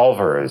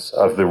dissolvers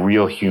of the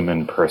real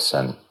human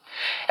person.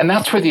 And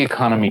that's where the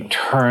economy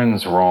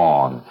turns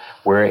wrong,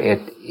 where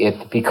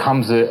it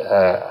becomes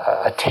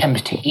a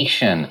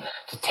temptation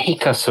to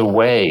take us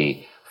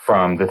away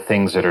from the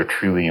things that are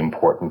truly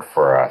important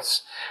for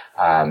us.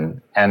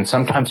 And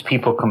sometimes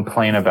people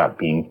complain about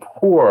being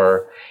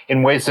poor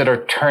in ways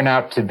that turn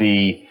out to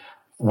be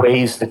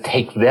ways that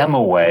take them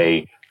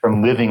away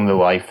from living the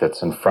life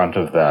that's in front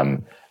of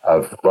them,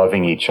 of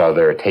loving each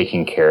other,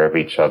 taking care of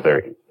each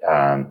other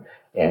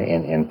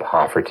in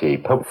poverty.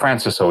 Pope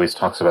Francis always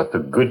talks about the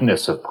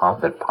goodness of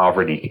that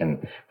poverty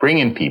can bring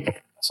in people.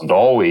 It doesn't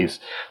always,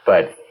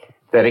 but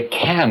that it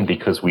can,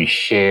 because we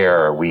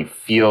share, we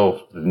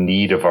feel the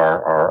need of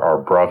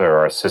our brother,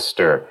 our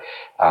sister,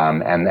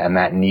 and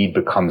that need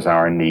becomes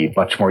our need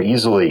much more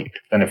easily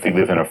than if we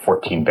live in a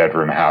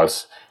 14-bedroom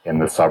house in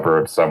the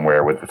suburbs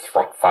somewhere with a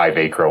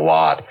 5-acre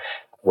lot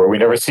where we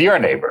never see our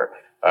neighbor.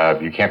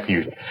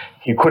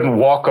 You couldn't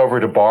walk over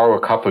to borrow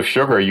a cup of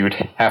sugar. You'd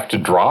have to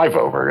drive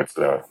over. It's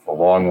a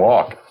long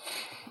walk.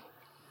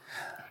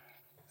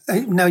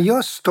 Now,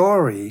 your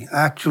story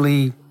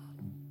actually,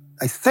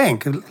 I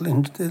think,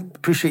 and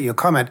appreciate your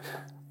comment,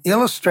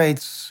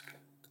 illustrates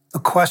the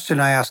question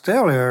I asked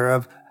earlier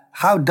of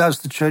how does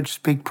the church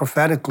speak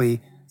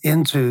prophetically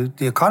into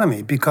the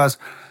economy? Because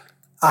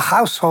a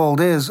household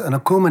is an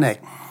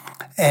oikumene.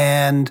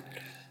 And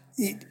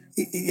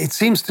it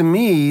seems to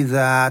me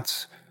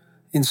that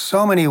in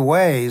so many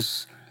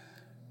ways,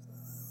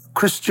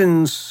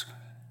 Christians,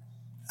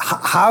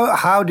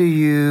 how do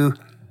you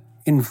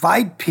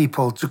invite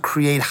people to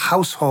create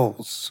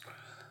households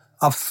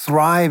of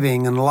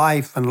thriving and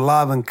life and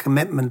love and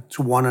commitment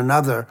to one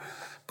another,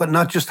 but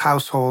not just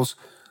households,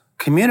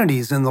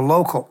 communities in the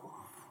local?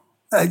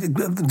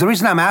 The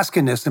reason I'm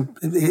asking this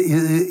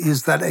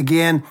is that,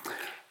 again,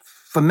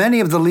 for many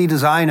of the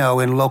leaders I know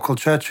in local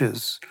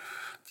churches,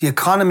 the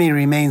economy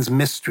remains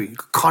mystery,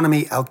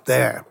 economy out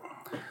there.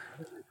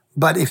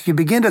 But if you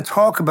begin to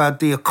talk about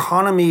the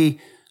economy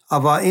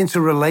of our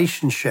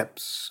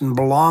interrelationships and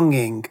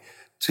belonging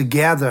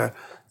together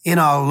in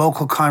our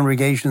local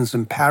congregations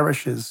and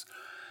parishes,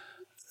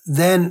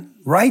 then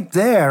right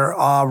there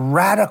are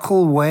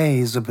radical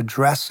ways of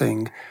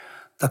addressing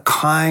the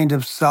kind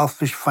of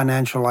selfish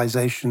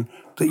financialization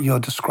that you're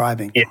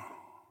describing. Yeah.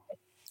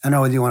 I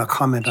know whether you want to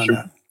comment on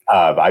that.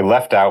 I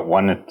left out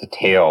one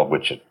detail,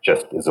 which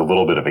just is a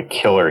little bit of a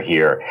killer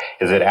here,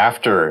 is that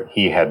after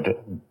he had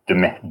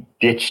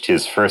ditched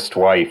his first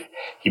wife,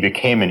 he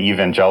became an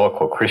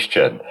evangelical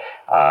Christian.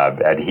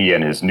 And he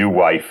and his new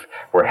wife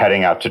were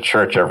heading out to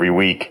church every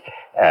week.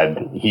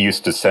 And he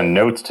used to send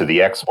notes to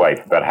the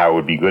ex-wife about how it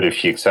would be good if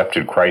she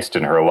accepted Christ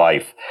in her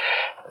life.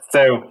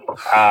 So,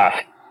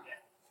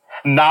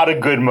 not a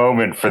good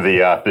moment for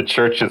the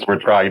churches we're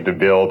trying to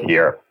build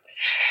here.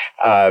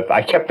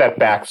 I kept that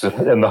back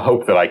in the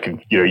hope that I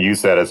could,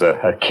 use that as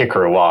a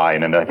kicker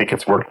line, and I think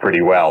it's worked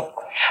pretty well.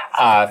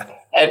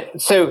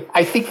 And so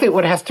I think that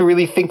one has to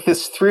really think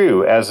this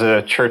through as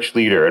a church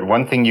leader. And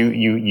one thing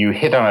you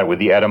hit on it with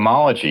the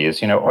etymology is,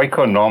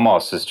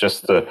 oikonomos is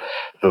just the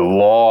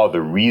law,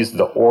 the reason,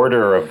 the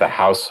order of the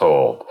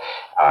household.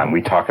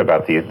 We talk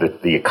about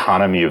the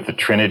economy of the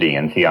Trinity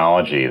in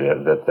theology,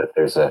 that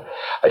there's a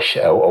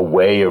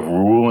way of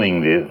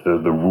ruling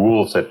the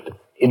rules of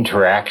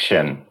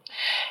interaction.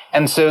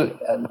 And so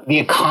the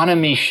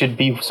economy should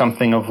be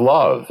something of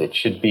love. It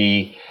should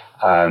be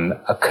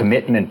a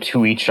commitment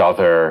to each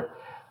other,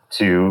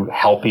 to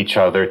help each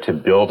other, to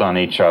build on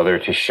each other,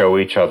 to show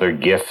each other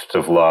gifts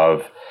of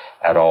love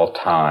at all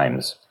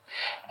times.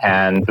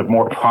 And the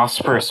more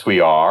prosperous we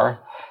are,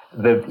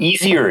 the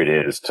easier it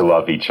is to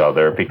love each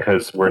other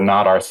because we're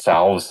not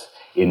ourselves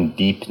in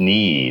deep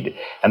need.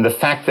 And the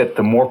fact that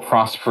the more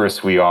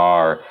prosperous we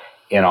are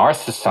in our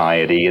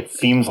society, it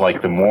seems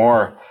like the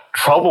more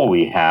trouble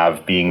we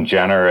have being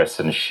generous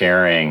and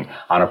sharing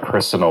on a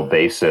personal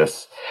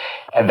basis.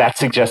 And that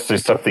suggests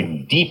there's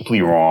something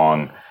deeply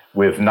wrong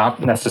with not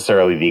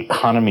necessarily the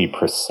economy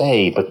per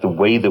se, but the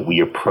way that we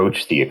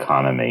approach the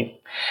economy.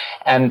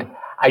 And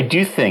I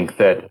do think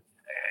that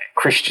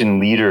Christian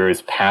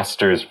leaders,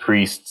 pastors,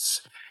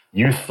 priests,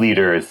 youth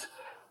leaders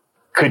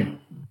could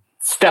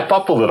step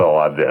up a little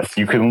on this.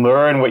 You can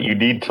learn what you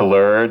need to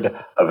learn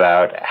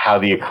about how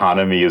the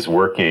economy is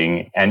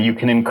working, and you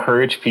can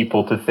encourage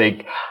people to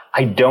think,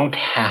 I don't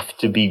have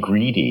to be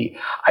greedy.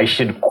 I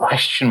should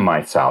question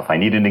myself. I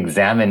need an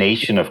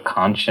examination of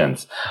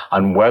conscience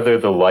on whether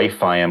the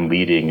life I am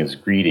leading is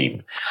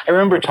greedy. I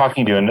remember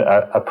talking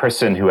to a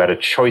person who had a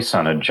choice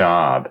on a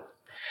job,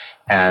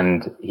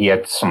 and he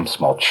had some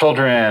small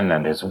children,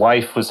 and his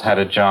wife had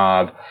a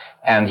job,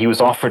 and he was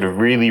offered a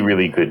really,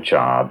 really good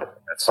job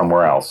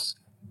somewhere else,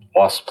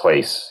 lost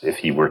place if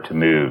he were to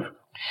move.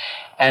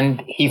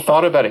 And he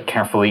thought about it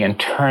carefully and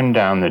turned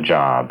down the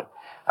job.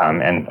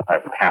 And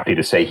I'm happy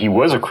to say he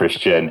was a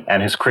Christian,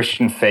 and his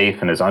Christian faith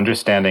and his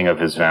understanding of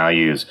his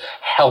values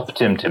helped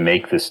him to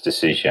make this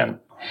decision.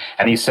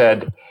 And he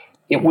said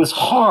it was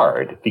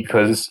hard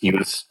because he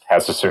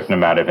has a certain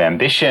amount of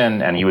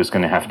ambition, and he was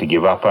going to have to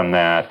give up on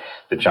that.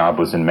 The job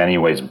was in many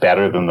ways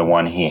better than the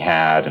one he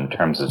had in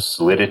terms of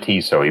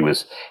solidity, so he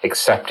was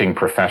accepting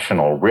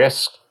professional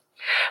risk.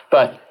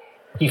 But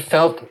he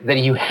felt that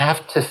you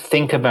have to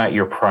think about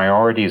your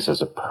priorities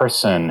as a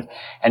person,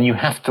 and you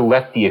have to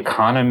let the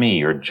economy,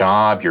 your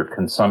job, your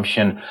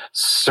consumption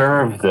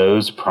serve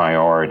those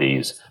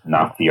priorities,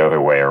 not the other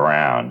way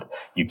around.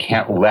 You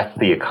can't let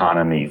the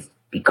economy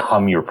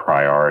become your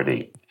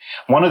priority.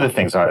 One of the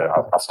things,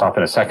 I'll stop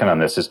in a second on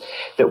this, is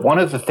that one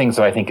of the things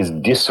that I think is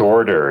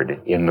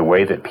disordered in the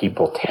way that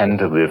people tend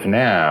to live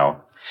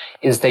now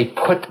is they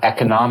put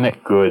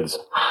economic goods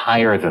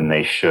higher than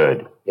they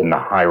should in the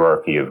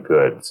hierarchy of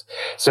goods.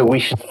 So we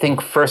should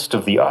think first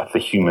of the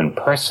human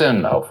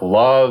person, of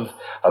love,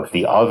 of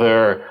the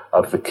other,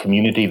 of the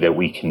community that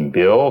we can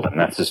build, and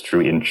that's as true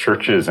in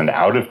churches and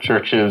out of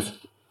churches.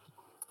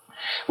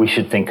 We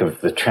should think of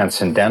the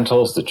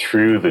transcendentals, the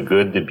true, the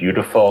good, the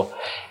beautiful,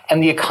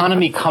 and the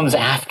economy comes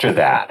after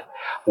that.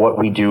 What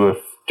we do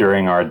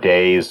during our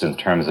days in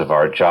terms of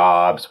our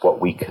jobs,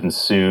 what we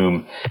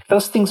consume.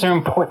 Those things are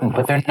important,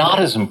 but they're not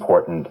as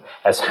important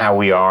as how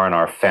we are in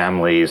our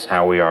families,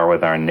 how we are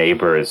with our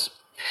neighbors.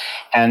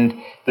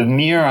 And the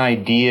mere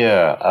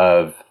idea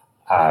of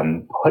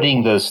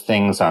putting those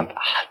things on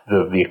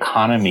the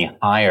economy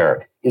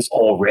higher is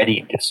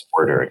already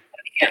disordered.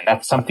 Again,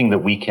 that's something that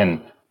we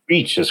can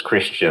reach as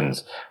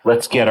Christians.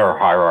 Let's get our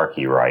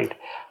hierarchy right.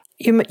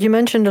 You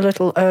mentioned a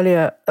little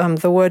earlier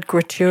the word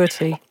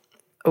gratuity,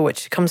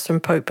 which comes from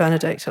Pope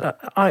Benedict.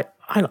 I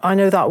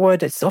know that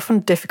word. It's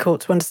often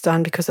difficult to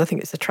understand because I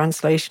think it's a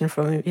translation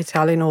from the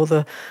Italian or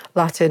the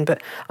Latin.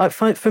 But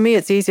for me,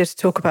 it's easier to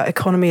talk about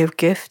economy of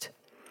gift.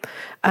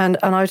 And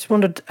I just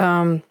wondered,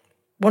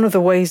 one of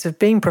the ways of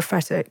being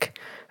prophetic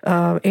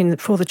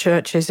for the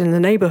churches in the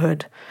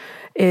neighborhood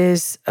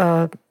is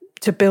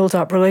to build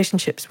up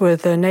relationships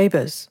with their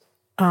neighbors.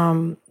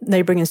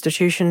 Neighboring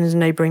institutions,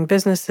 neighboring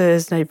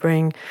businesses,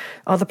 neighboring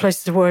other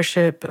places of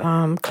worship,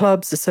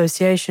 clubs,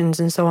 associations,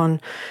 and so on,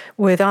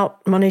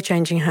 without money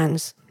changing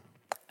hands.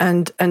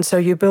 And so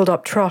you build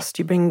up trust,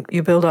 you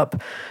build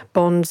up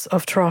bonds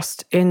of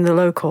trust in the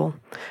local,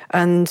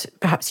 and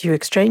perhaps you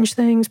exchange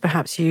things,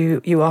 perhaps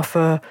you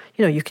offer,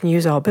 you can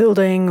use our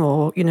building,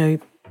 or,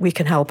 we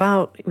can help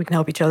out, we can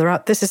help each other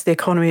out. This is the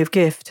economy of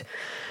gift.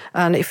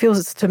 And it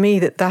feels to me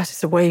that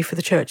is a way for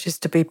the churches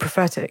to be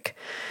prophetic,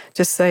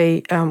 to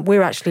say,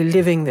 we're actually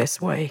living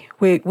this way.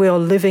 We are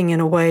living in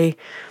a way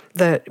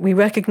that we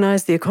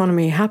recognize the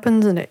economy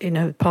happens,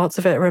 and parts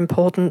of it are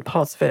important,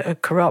 parts of it are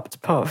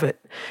corrupt, part of it,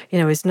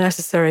 is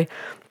necessary.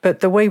 But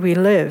the way we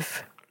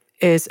live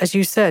is, as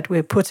you said,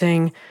 we're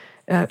putting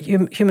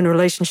human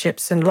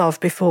relationships and love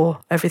before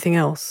everything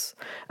else,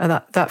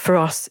 and that for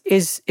us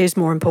is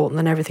more important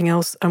than everything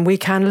else. And we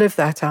can live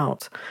that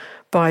out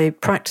by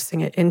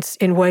practicing it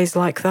in ways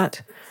like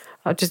that.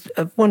 I just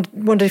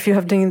wonder if you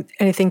have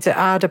anything to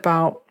add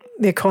about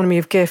the economy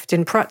of gift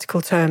in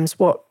practical terms,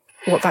 what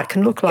that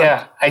can look like.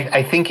 Yeah,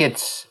 I think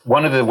it's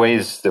one of the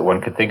ways that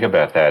one could think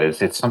about that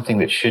is it's something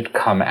that should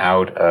come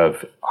out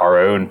of our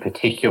own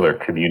particular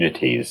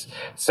communities.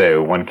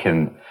 So one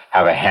can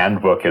have a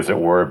handbook, as it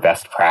were,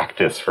 best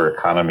practice for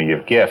economy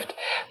of gift,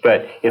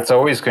 but it's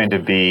always going to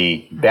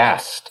be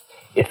best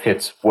if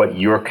it's what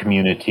your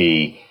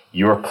community,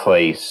 your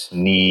place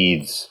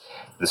needs,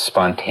 the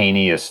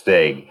spontaneous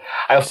thing.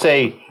 I'll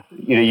say,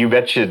 you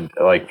mentioned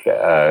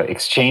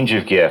exchange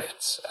of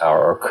gifts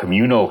or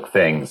communal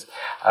things.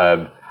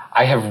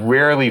 I have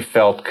rarely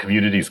felt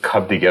communities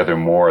come together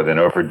more than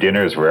over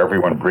dinners where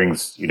everyone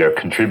brings,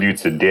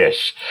 contributes a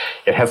dish.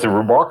 It has a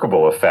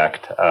remarkable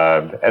effect.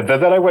 And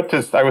then I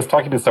was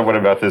talking to someone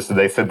about this, and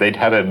they said they'd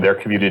had it in their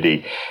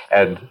community,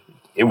 and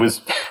it was,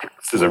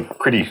 this is a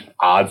pretty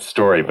odd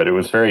story, but it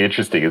was very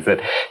interesting, is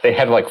that they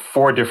had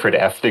 4 different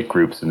ethnic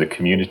groups in the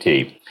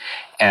community.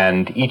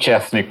 And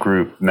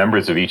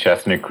members of each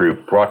ethnic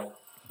group brought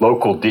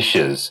local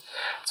dishes.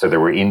 So there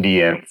were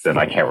Indians, and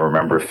I can't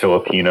remember,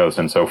 Filipinos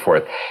and so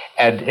forth.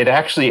 And it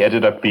actually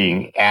ended up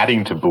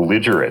adding to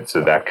belligerence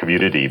of that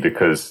community,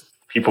 because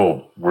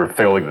people were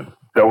feeling that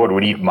no one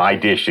would eat my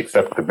dish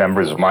except the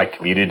members of my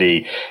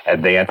community.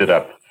 And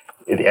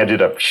it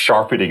ended up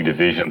sharpening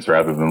divisions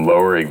rather than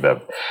lowering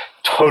them.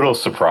 Total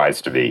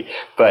surprise to me.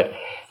 But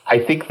I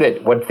think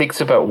that one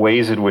thinks about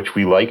ways in which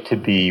we like to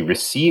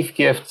receive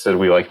gifts and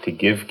we like to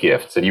give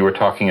gifts. And you were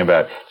talking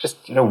about just,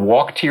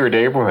 walk to your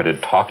neighborhood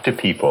and talk to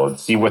people and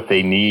see what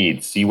they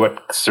need, see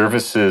what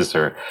services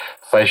or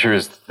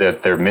pleasures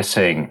that they're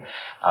missing.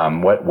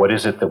 What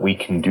is it that we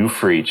can do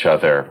for each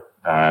other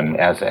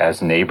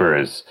as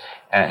neighbors?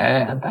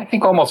 And I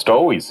think almost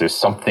always there's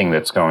something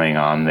that's going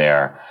on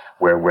there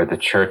where the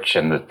church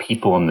and the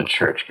people in the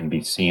church can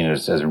be seen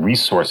as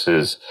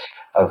resources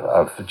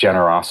of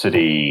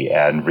generosity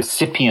and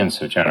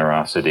recipients of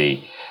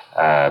generosity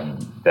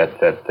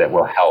that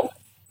will help.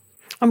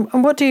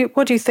 And what do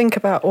you think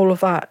about all of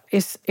that?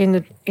 Is in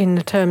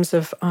the terms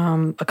of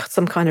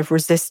some kind of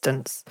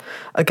resistance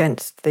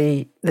against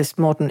this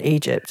modern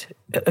Egypt,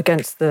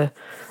 against the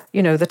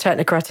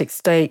technocratic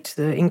state,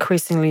 the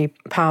increasingly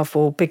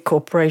powerful big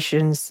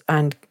corporations,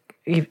 and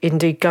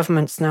indeed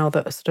governments now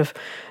that are sort of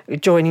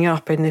joining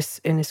up in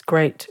this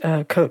great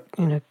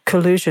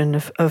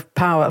collusion of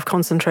power, of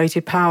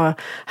concentrated power.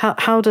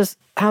 How does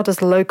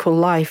local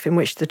life in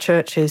which the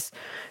churches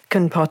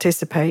can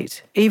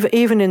participate,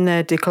 even in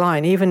their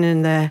decline, even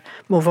in their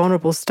more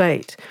vulnerable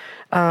state,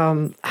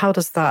 how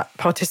does that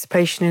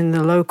participation in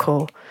the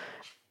local,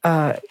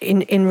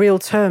 in real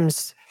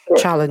terms,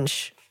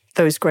 challenge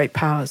those great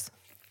powers?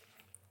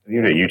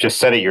 You just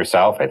said it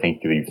yourself. I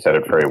think you said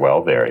it very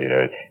well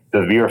there.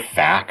 The mere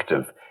fact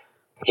of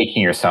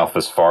taking yourself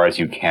as far as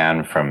you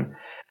can from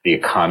the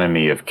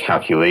economy of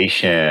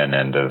calculation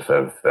and of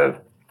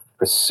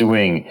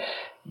pursuing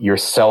your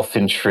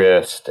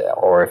self-interest,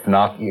 or if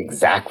not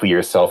exactly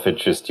your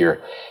self-interest, your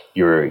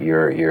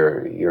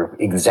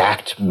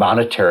exact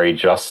monetary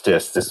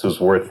justice. This was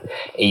worth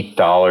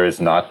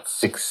 $8, not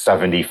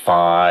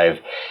 $6.75.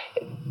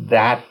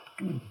 That,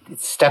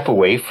 step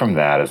away from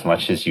that as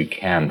much as you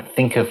can.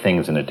 Think of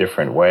things in a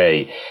different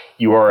way.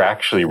 You are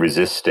actually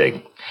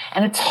resisting.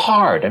 And it's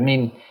hard. I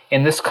mean,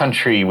 in this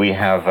country, we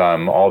have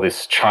all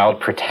this child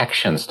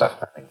protection stuff.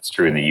 I think it's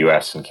true in the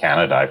US and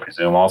Canada, I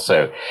presume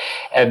also.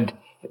 And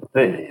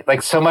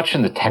so much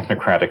in the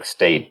technocratic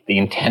state, the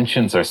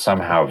intentions are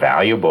somehow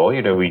valuable.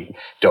 We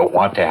don't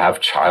want to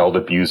have child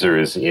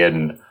abusers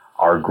in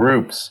our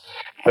groups.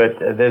 But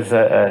there's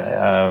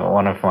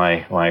one of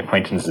my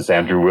acquaintances,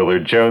 Andrew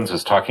Willard Jones,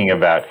 was talking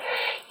about,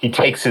 he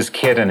takes his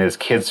kid and his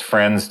kid's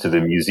friends to the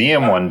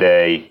museum one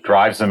day,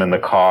 drives them in the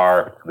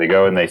car, they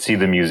go and they see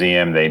the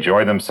museum, they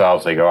enjoy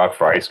themselves, they go out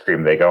for ice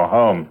cream, they go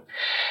home.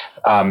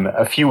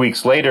 A few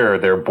weeks later,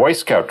 their Boy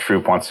Scout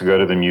troop wants to go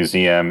to the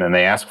museum, and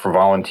they ask for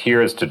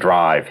volunteers to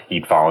drive. He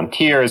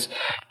volunteers.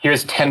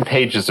 Here's 10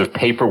 pages of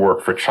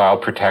paperwork for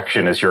child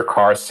protection. Is your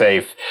car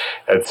safe?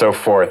 And so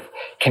forth.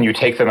 Can you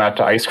take them out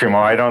to ice cream? Oh,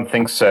 I don't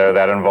think so.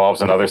 That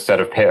involves another set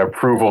of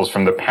approvals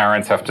from the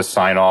parents have to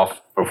sign off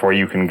before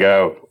you can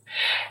go.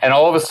 And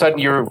all of a sudden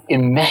you're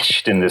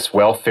enmeshed in this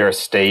welfare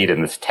state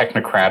and this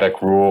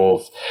technocratic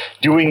rules,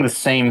 doing the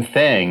same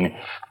thing,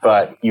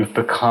 but you've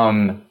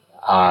become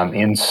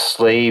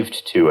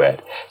enslaved to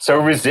it. So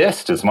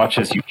resist as much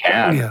as you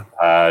can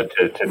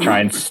to try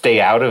and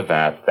stay out of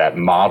that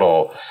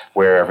model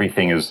where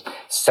everything is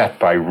set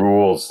by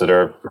rules that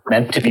are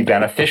meant to be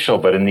beneficial,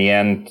 but in the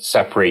end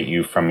separate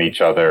you from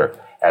each other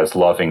as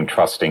loving,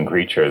 trusting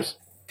creatures.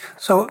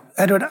 So,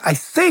 Edward, I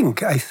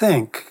think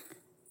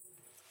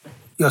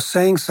you're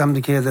saying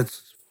something here that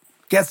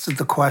gets at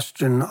the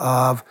question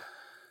of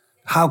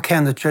how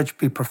can the church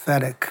be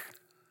prophetic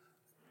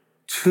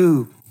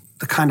to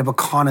the kind of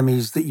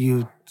economies that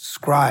you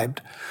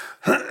described.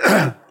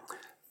 And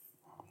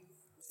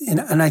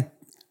I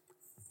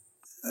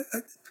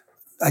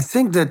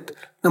think that,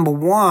 number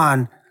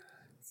one,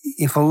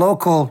 if a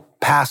local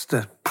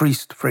pastor,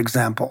 priest, for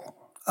example,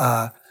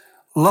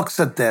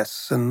 looks at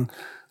this and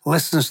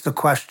listens to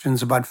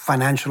questions about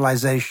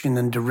financialization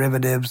and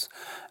derivatives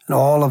and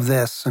all of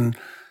this and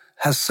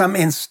has some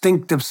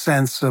instinctive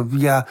sense of,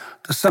 there's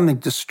something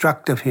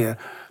destructive here,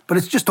 but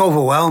it's just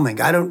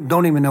overwhelming. I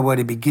don't even know where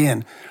to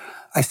begin.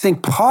 I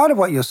think part of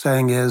what you're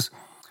saying is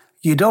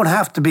you don't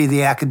have to be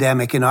the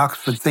academic in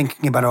Oxford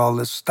thinking about all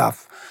this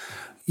stuff.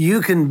 You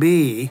can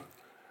be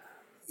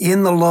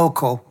in the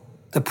local,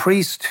 the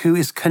priest who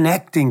is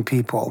connecting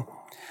people,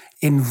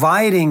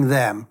 inviting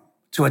them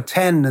to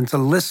attend and to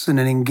listen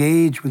and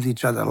engage with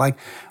each other. Like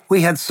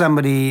we had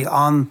somebody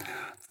on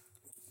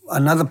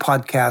another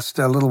podcast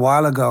a little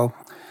while ago,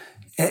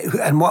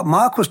 and what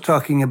Mark was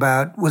talking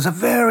about was a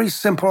very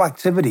simple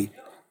activity,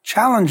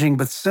 challenging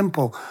but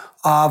simple,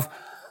 of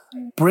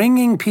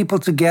bringing people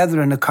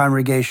together in a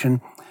congregation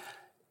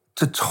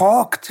to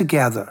talk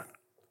together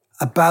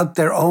about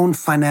their own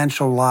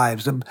financial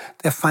lives,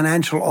 their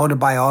financial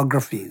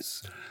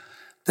autobiographies,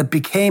 that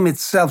became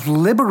itself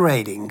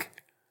liberating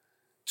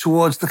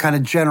towards the kind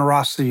of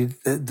generosity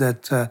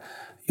that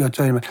you're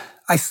talking about.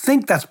 I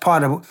think that's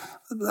part of,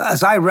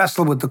 as I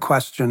wrestle with the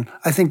question,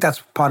 I think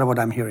that's part of what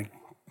I'm hearing.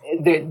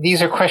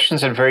 These are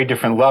questions at very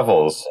different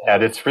levels,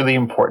 and it's really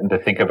important to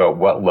think about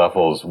what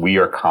levels we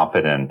are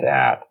competent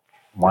at.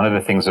 One of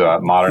the things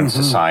about modern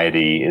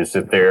society is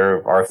that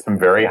there are some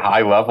very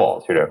high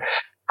levels.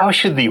 How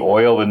should the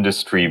oil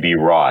industry be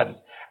run?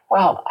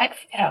 Well,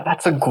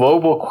 that's a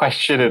global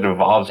question. It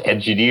involves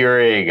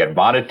engineering and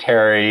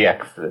monetary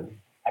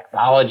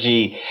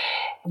technology.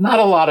 Not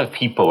a lot of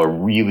people are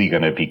really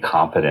going to be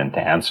competent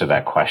to answer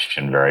that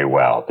question very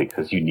well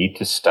because you need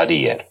to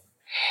study it.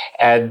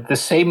 And the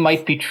same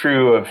might be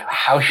true of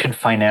how should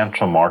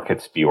financial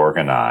markets be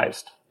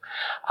organized.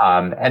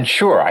 And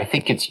sure, I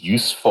think it's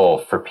useful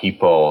for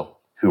people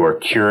who are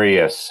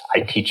curious.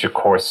 I'm teaching a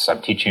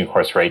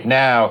course right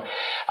now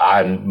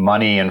on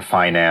money and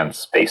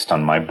finance based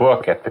on my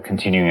book at the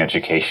continuing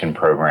education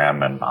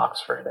program in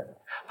Oxford. And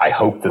I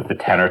hope that the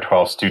 10 or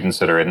 12 students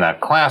that are in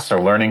that class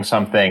are learning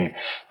something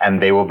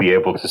and they will be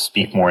able to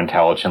speak more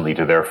intelligently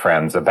to their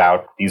friends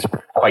about these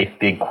quite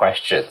big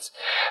questions.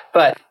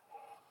 But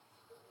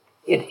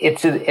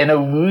it's an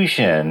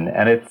illusion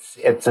and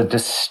it's a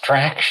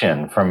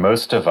distraction for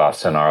most of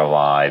us in our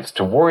lives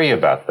to worry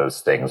about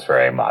those things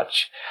very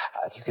much.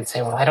 You could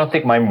say, well, I don't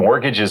think my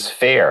mortgage is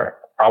fair.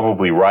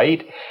 Probably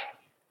right.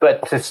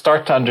 But to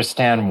start to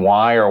understand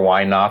why or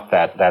why not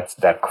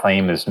that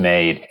claim is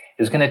made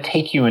is going to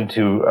take you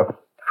into a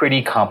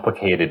pretty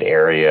complicated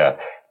area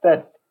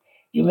that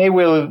you may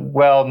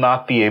well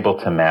not be able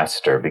to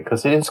master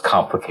because it is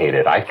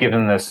complicated. I've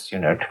given this,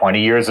 20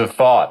 years of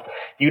thought.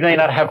 You may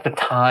not have the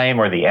time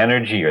or the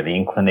energy or the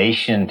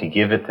inclination to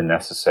give it the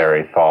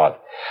necessary thought.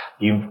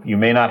 You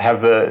may not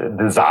have the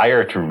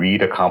desire to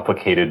read a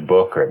complicated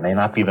book, or it may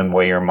not be the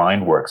way your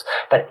mind works.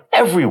 But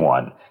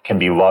everyone can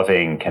be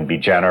loving, can be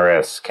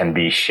generous, can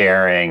be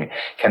sharing,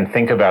 can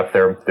think about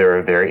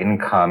their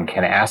income,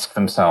 can ask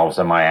themselves,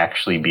 am I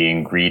actually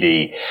being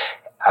greedy?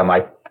 Are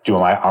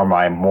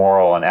my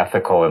moral and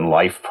ethical and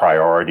life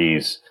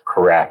priorities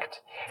correct?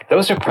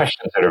 Those are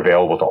questions that are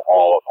available to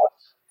all of us.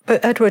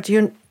 But Edward,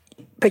 you're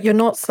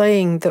not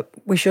saying that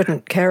we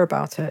shouldn't care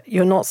about it.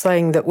 You're not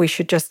saying that we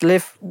should just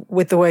live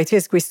with the way it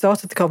is. We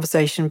started the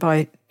conversation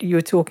by you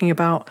were talking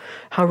about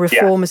how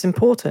reform is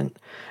important,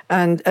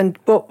 and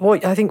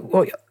what I think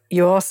what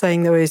you are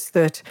saying though is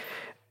that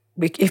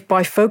if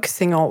by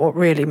focusing on what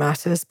really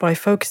matters, by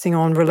focusing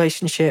on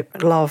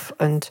relationship, love,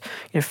 and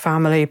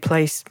family,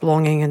 place,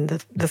 belonging,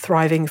 and the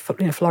thriving,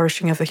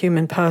 flourishing of the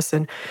human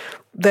person,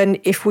 then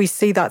if we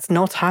see that's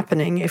not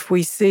happening, if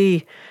we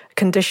see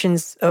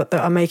conditions that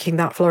are making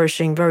that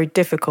flourishing very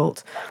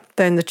difficult,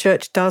 then the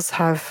church does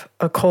have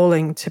a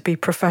calling to be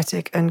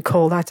prophetic and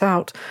call that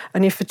out.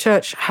 And if the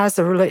church has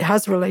a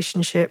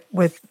relationship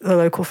with the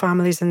local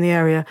families in the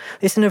area,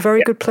 it's in a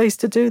very good place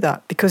to do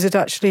that because it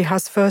actually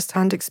has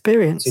first-hand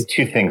experience. So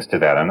two things to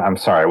that, and I'm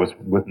sorry,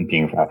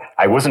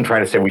 I wasn't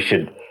trying to say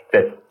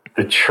that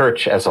the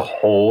church as a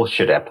whole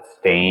should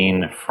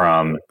abstain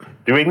from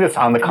doing this.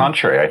 On the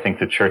contrary, I think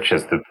the church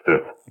has the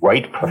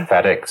right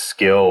prophetic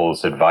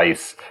skills,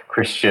 advice.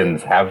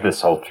 Christians have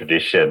this whole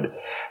tradition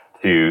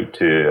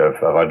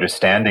of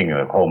understanding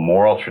the whole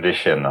moral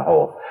tradition, the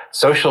whole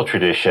social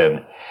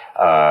tradition,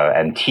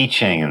 and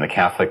teaching in the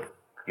Catholic,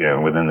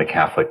 within the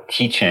Catholic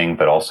teaching,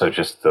 but also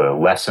just the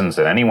lessons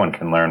that anyone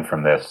can learn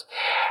from this.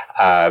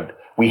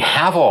 We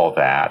have all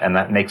that, and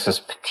that makes us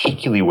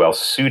particularly well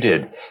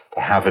suited to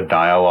have a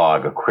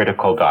dialogue, a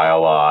critical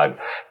dialogue,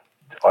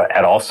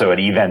 and also an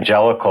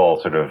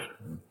evangelical sort of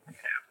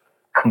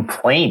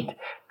complaint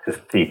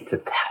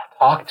to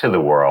talk to the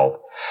world.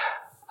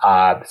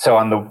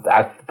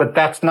 But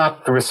that's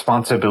not the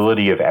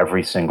responsibility of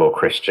every single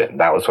Christian.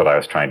 That was what I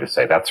was trying to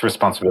say. That's the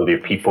responsibility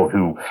of people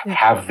who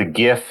have the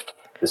gift,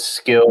 the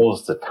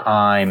skills, the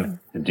time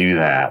to do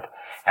that.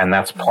 And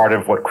that's part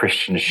of what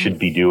Christians should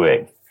be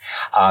doing.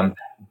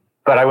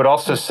 But I would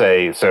also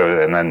say,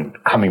 and then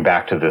coming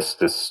back to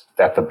this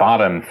at the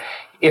bottom,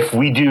 if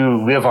we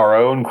do live our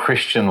own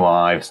Christian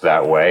lives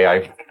that way,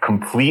 I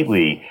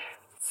completely,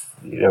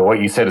 what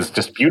you said is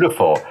just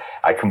beautiful.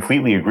 I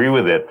completely agree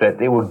with it,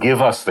 that it will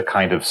give us the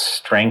kind of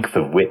strength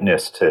of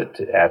witness at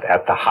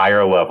the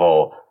higher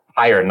level,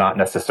 higher, not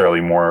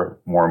necessarily more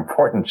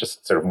important,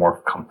 just sort of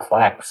more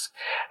complex.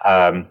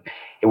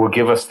 It will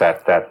give us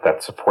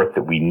that support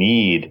that we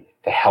need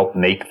to help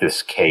make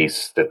this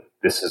case that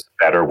this is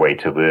a better way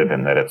to live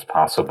and that it's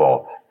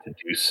possible to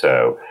do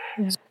so.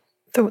 Yeah.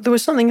 There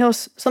was something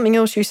else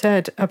you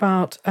said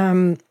about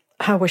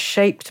how we're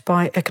shaped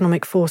by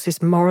economic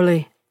forces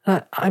morally.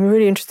 I'm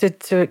really interested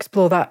to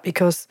explore that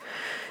because,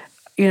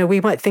 we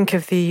might think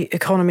of the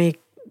economy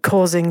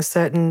causing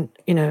certain,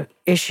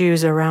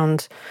 issues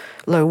around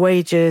low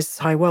wages,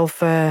 high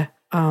welfare,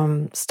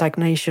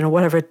 stagnation, or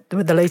whatever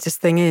the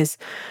latest thing is.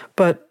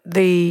 But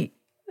the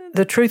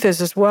truth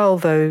is as well,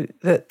 though,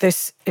 that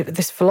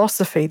this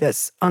philosophy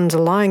that's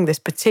underlying this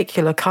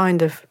particular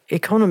kind of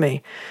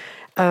economy,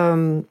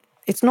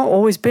 it's not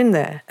always been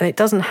there, and it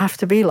doesn't have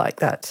to be like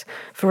that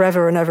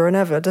forever and ever and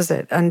ever, does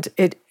it? And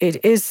it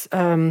is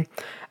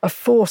a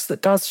force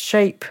that does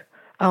shape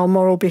our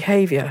moral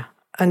behavior.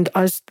 And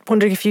I was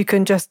wondering if you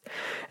can just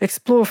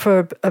explore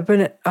for a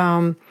minute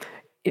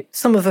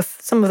some of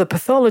the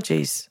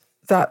pathologies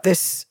that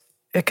this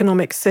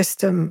economic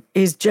system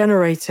is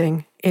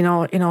generating in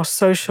our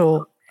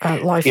social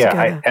life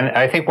together. And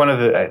I think one of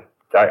the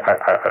I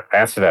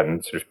answer that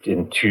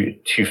in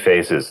two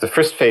phases. The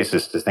first phase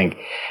is to think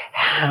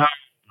how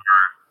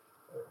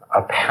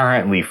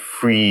apparently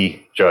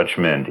free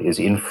judgment is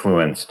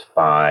influenced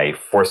by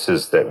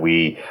forces that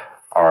we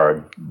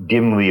are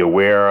dimly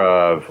aware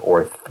of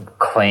or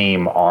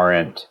claim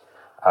aren't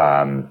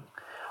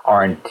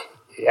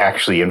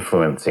actually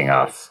influencing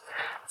us.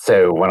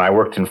 So when I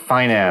worked in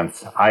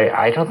finance,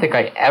 I don't think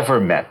I ever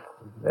met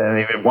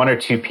maybe one or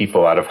two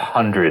people out of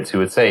hundreds who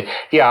would say,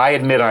 yeah, I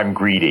admit I'm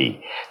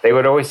greedy. They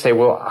would always say,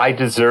 well, I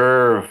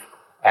deserve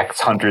X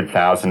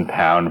 100,000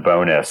 pound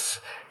bonus.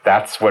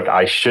 That's what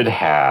I should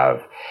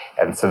have.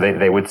 And so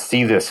they would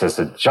see this as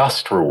a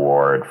just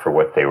reward for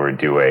what they were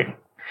doing.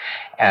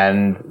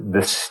 And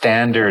the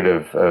standard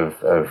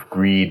of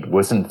greed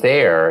wasn't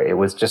there. It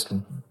was just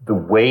the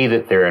way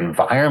that their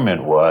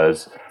environment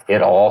was.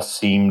 It all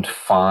seemed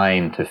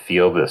fine to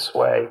feel this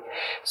way.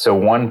 So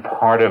one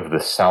part of the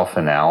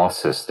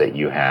self-analysis that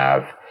you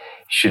have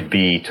should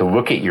be to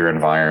look at your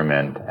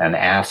environment and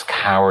ask,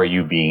 how are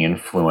you being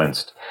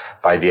influenced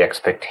by the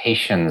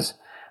expectations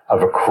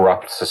of a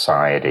corrupt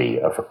society,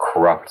 of a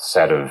corrupt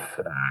set of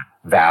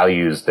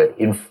values that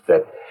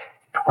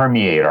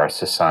permeate our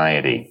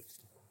society?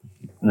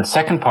 And the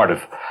second part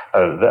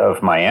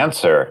of my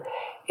answer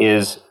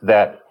is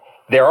that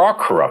there are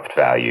corrupt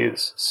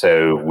values.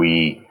 So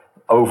we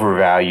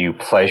overvalue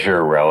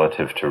pleasure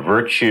relative to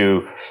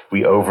virtue.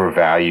 We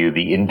overvalue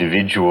the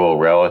individual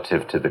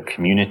relative to the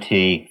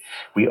community.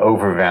 We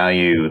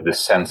overvalue the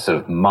sense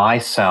of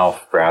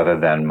myself rather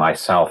than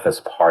myself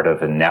as part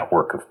of a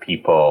network of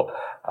people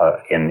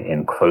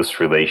in close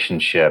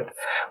relationship.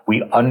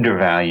 We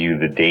undervalue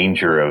the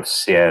danger of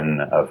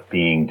sin, of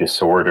being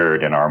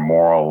disordered in our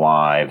moral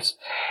lives.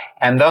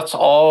 And that's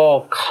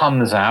all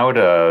comes out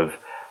of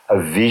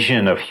a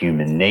vision of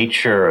human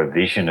nature, a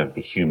vision of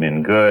the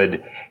human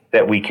good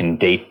that we can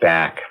date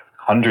back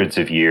hundreds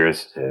of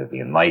years to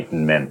the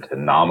Enlightenment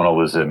and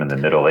nominalism in the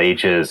Middle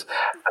Ages,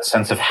 a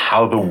sense of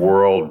how the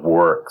world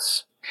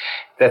works.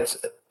 That's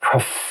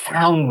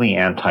profoundly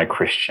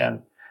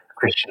anti-Christian.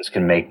 Christians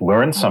can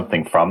learn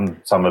something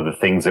from some of the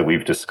things that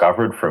we've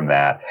discovered from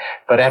that.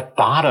 But at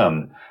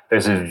bottom,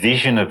 there's a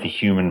vision of the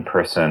human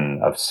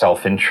person, of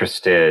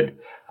self-interested,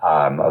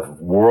 of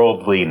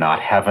worldly, not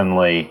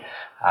heavenly,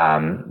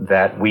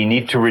 that we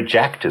need to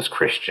reject as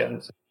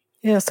Christians.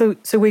 Yeah, so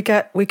we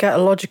get a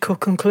logical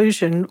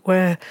conclusion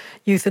where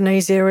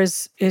euthanasia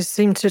is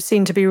seen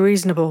to be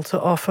reasonable to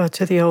offer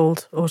to the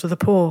old or to the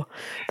poor.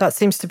 That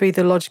seems to be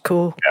the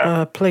logical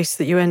place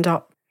that you end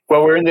up.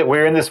 Well,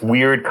 we're in this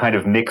weird kind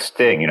of mixed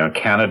thing.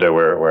 Canada,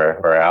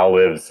 where Al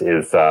lives,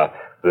 is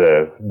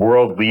the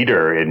world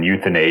leader in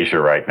euthanasia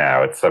right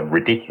now. It's a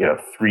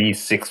ridiculous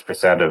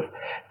 6% of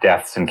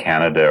deaths in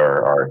Canada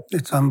are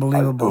it's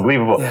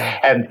unbelievable. Yeah.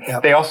 And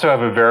they also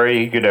have a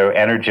very,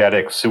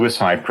 energetic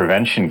suicide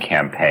prevention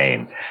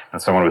campaign.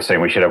 And someone was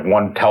saying we should have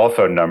one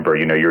telephone number,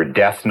 your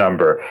death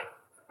number.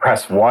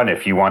 Press 1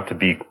 if you want to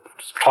be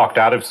talked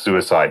out of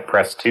suicide.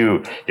 Press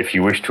 2 if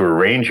you wish to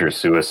arrange your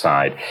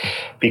suicide.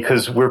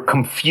 Because we're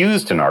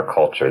confused in our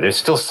culture. There's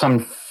still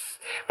some...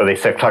 But they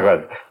talk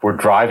about we're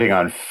driving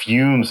on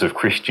fumes of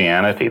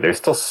Christianity. There's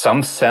still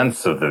some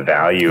sense of the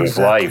value of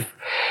life.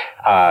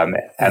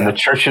 And the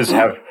churches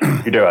have,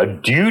 a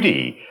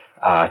duty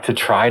to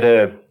try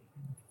to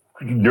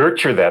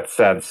nurture that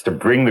sense, to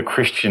bring the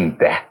Christian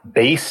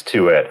base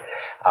to it,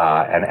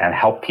 and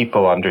help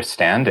people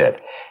understand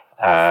it.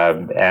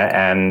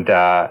 And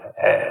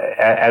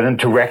then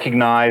to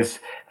recognize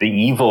the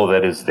evil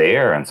that is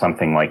there in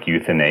something like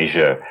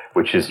euthanasia,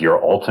 which is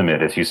your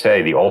ultimate, as you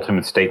say, the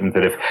ultimate statement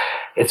that if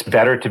it's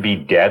better to be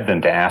dead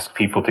than to ask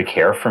people to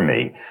care for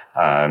me,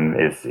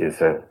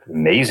 is an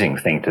amazing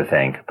thing to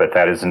think. But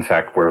that is, in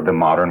fact, where the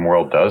modern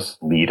world does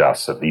lead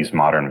us, of these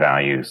modern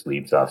values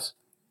leads us.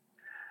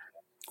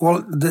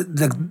 Well,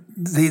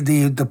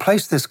 the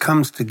place this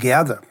comes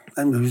together,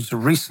 and it was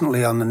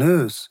recently on the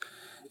news,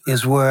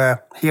 is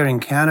where here in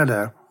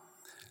Canada,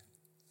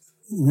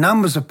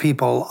 numbers of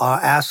people are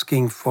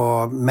asking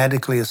for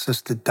medically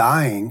assisted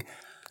dying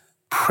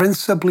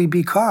principally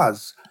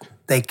because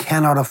they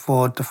cannot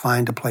afford to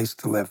find a place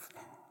to live.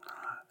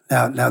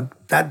 Now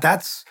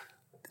that's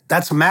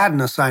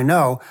madness, I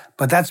know,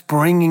 but that's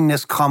bringing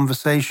this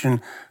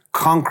conversation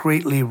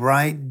concretely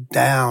right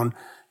down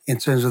in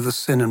terms of the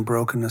sin and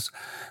brokenness.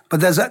 But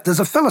there's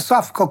a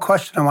philosophical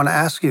question I want to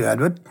ask you,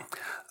 Edward,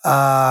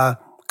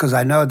 because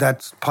I know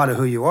that's part of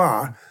who you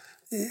are.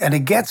 And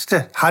it gets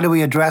to how do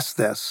we address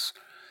this,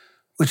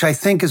 which I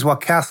think is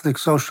what Catholic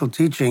social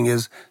teaching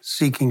is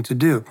seeking to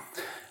do,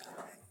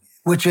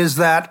 which is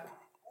that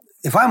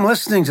if I'm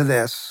listening to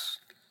this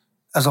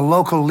as a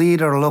local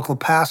leader, a local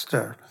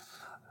pastor,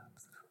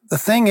 the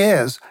thing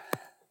is,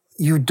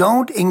 you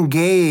don't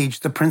engage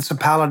the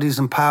principalities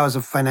and powers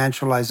of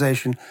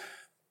financialization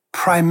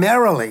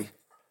primarily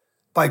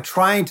by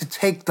trying to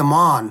take them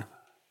on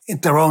in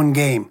their own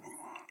game.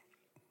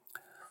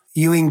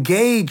 You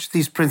engage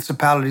these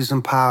principalities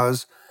and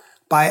powers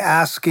by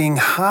asking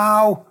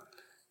how,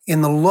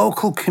 in the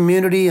local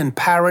community and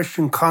parish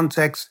and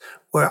context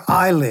where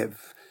I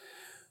live,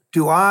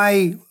 do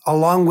I,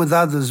 along with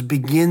others,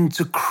 begin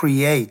to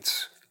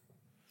create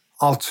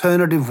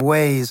alternative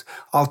ways,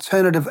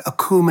 alternative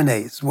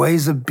ecumenes,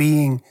 ways of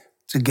being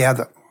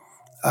together.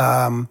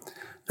 That's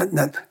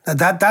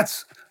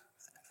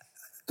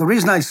the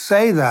reason I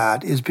say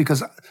that is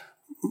because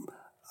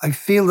I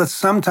feel that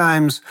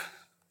sometimes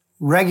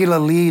regular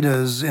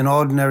leaders in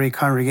ordinary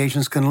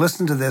congregations can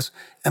listen to this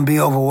and be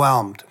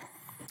overwhelmed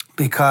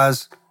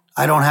because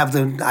I don't have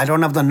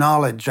the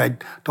knowledge, I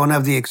don't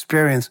have the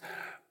experience.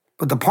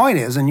 But the point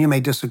is, and you may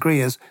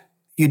disagree, is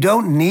you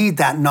don't need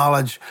that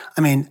knowledge.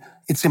 I mean,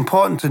 it's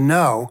important to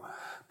know,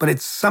 but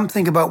it's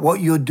something about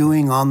what you're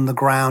doing on the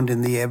ground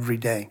in the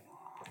everyday.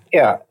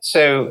 Yeah.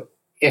 So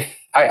if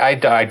I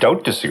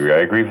don't disagree, I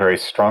agree very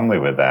strongly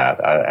with that.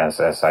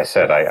 As I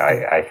said,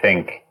 I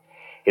think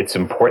it's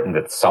important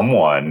that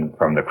someone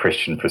from the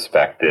Christian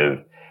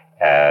perspective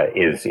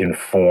is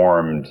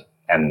informed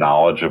and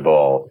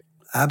knowledgeable.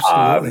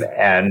 Absolutely.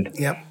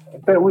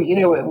 But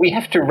we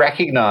have to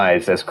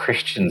recognize as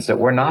Christians that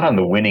we're not on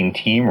the winning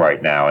team right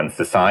now in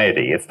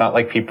society. It's not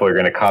like people are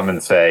going to come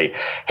and say,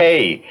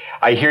 "Hey,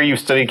 I hear you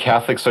study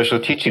Catholic social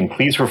teaching.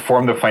 Please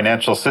reform the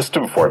financial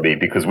system for me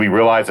because we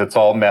realize it's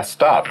all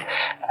messed up."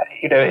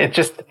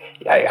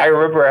 I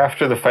remember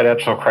after the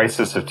financial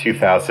crisis of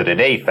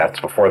 2008, that's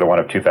before the one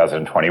of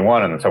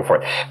 2021 and so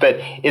forth. But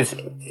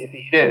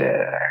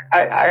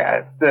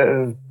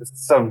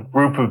some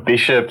group of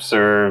bishops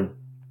or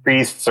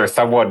priests or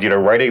someone,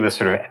 writing this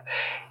sort of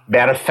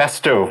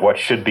manifesto of what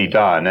should be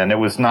done. And it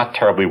was not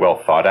terribly well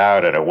thought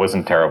out, and it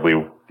wasn't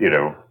terribly,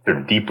 sort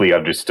of deeply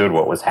understood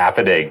what was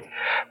happening.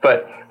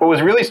 But what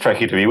was really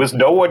striking to me was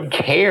no one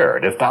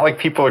cared. It's not like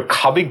people are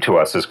coming to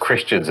us as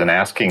Christians and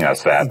asking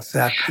us that.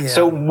 Exactly. Yeah.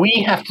 So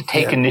we have to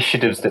take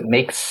initiatives that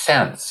make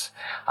sense.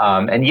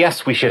 And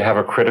yes, we should have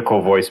a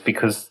critical voice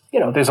because,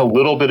 there's a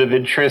little bit of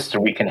interest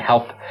and we can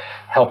help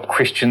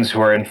Christians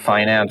who are in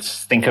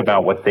finance think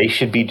about what they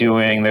should be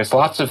doing. There's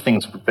lots of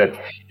things that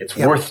it's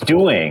worth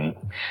doing.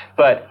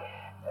 But,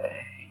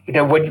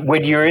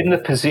 when you're in the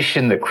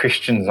position that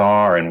Christians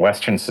are in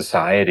Western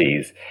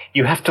societies,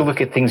 you have to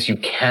look at things you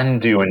can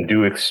do and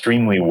do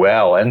extremely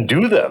well and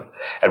do them.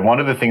 And one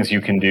of the things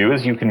you can do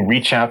is you can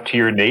reach out to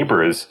your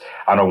neighbors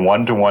on a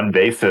one-to-one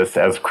basis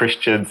as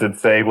Christians and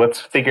say,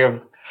 let's think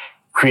of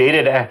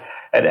created a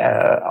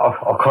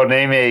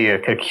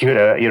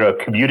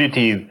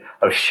community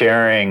of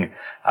sharing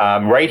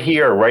right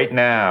here, right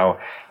now,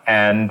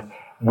 and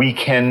we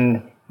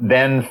can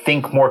then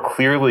think more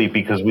clearly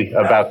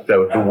about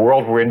the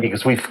world we're in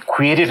because we've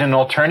created an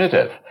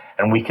alternative,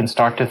 and we can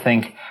start to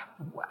think,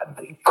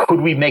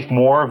 could we make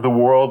more of the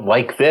world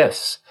like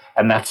this?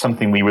 And that's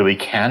something we really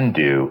can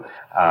do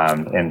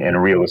in a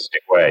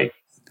realistic way.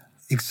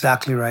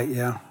 Exactly right.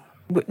 Yeah.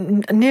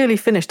 Nearly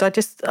finished. I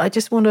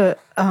just want to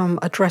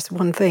address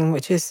one thing,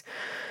 which is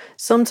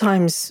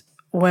sometimes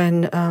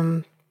when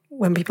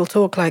people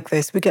talk like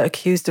this, we get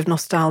accused of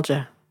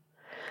nostalgia,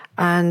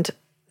 and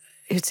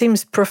it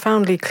seems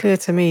profoundly clear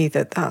to me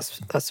that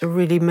that's a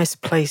really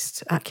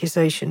misplaced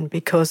accusation,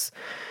 because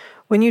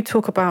when you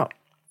talk about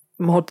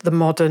the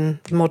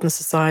modern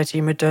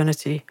society,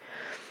 modernity,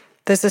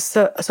 there's a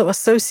sort of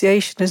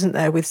association, isn't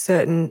there, with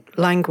certain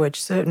language,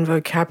 certain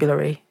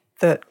vocabulary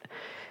that,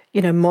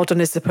 modern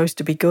is supposed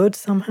to be good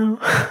somehow,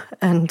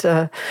 and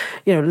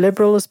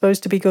liberal is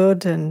supposed to be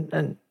good,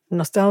 and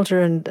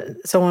nostalgia and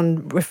so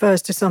on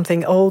refers to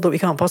something old that we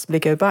can't possibly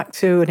go back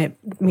to, and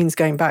it means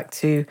going back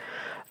to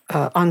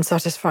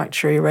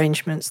unsatisfactory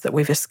arrangements that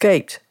we've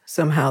escaped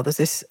somehow.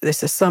 There's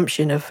this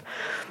assumption of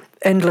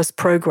endless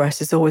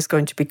progress is always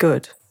going to be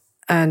good,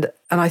 and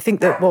I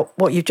think that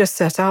what you just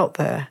set out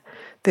there,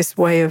 this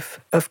way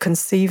of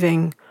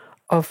conceiving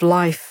of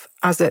life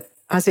as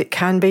it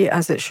can be,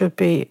 as it should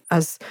be,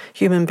 as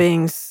human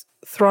beings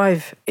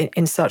thrive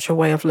in such a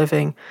way of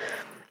living,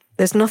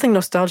 there's nothing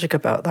nostalgic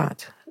about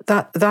that.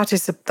 That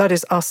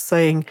is us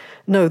saying,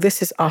 no,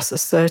 this is us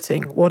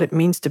asserting what it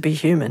means to be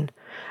human,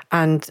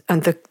 and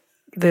the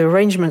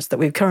arrangements that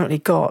we've currently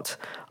got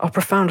are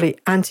profoundly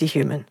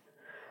anti-human,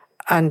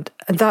 and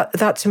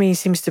that to me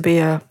seems to be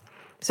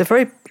it's a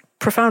very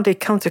profoundly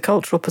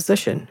countercultural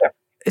position. Yeah.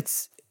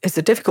 It's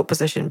a difficult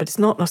position, but it's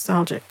not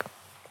nostalgic.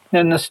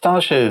 Now,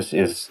 nostalgia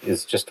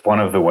is just one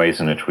of the ways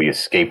in which we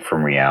escape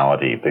from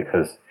reality,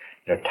 because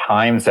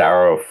time's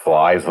arrow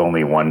flies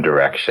only one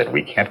direction.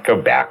 We can't go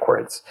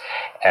backwards.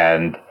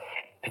 And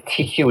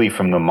particularly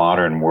from the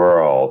modern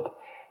world,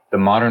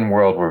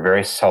 we're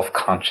very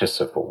self-conscious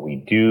of what we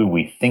do.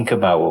 We think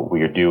about what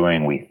we are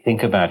doing. We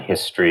think about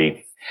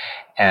history.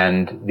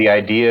 And the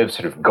idea of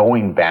sort of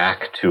going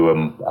back to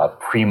a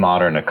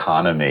pre-modern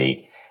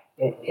economy,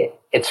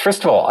 it's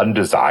first of all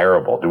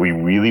undesirable. Do we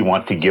really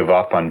want to give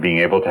up on being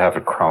able to have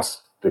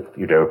across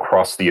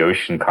the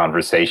ocean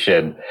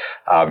conversation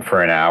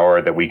for an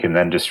hour that we can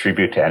then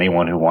distribute to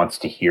anyone who wants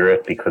to hear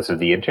it because of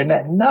the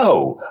internet?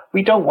 No,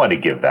 we don't want to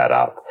give that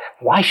up.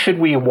 Why should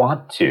we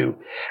want to?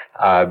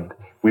 Do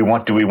we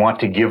want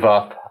to give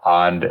up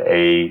on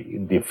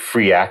the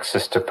free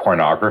access to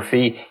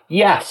pornography?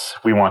 Yes,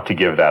 we want to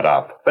give that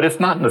up. But it's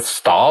not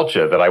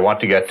nostalgia that I want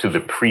to get to the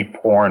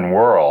pre-porn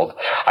world.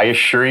 I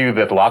assure you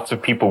that lots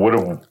of people would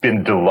have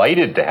been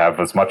delighted to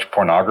have as much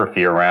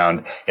pornography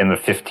around in the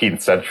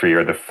 15th century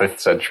or the 5th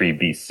century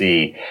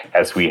BC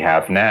as we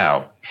have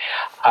now.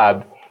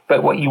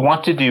 But what you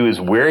want to do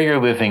is, where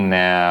you're living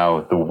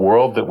now, the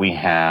world that we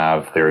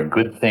have, there are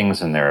good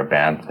things and there are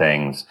bad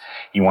things.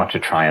 You want to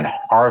try and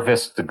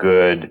harvest the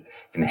good,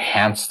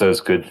 enhance those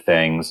good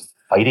things,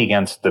 fight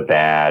against the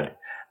bad.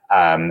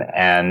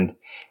 And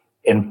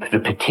in the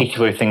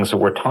particular things that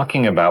we're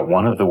talking about,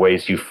 one of the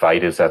ways you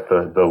fight is at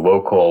the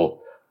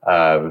local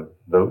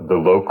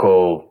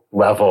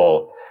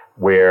level,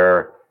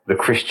 where the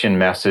Christian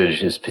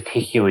message is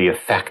particularly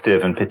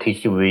effective and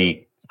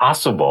particularly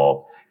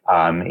possible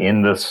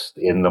in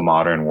the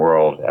modern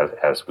world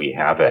as we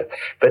have it.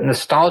 But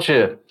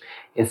nostalgia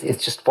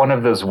it's just one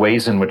of those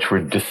ways in which we're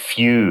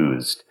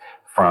diffused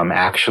from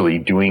actually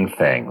doing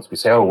things. We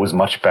say, oh, it was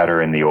much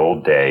better in the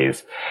old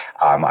days.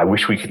 I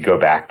wish we could go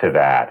back to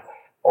that.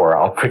 Or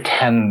I'll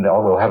pretend,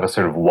 we'll have a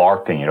sort of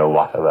LARPing,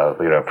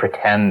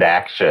 pretend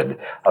action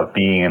of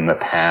being in the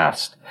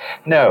past.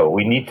 No,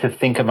 we need to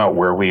think about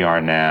where we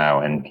are now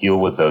and deal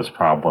with those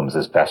problems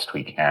as best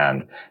we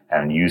can,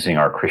 and using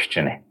our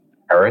Christian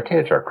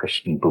heritage, our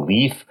Christian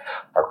belief,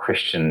 our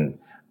Christian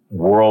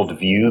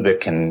worldview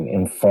that can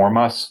inform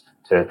us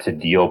to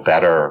deal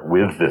better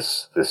with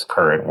this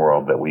current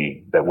world that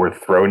we're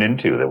thrown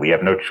into, that we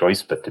have no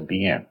choice but to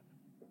be in.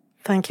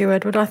 Thank you,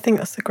 Edward. I think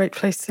that's a great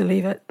place to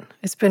leave it.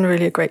 It's been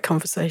really a great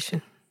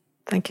conversation.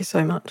 Thank you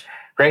so much.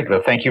 Great.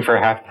 Well, thank you for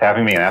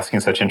having me and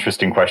asking such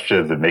interesting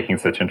questions and making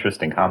such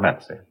interesting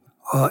comments.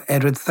 Well,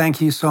 Edward,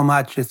 thank you so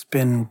much. It's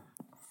been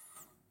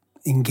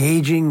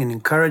engaging and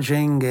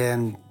encouraging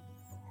and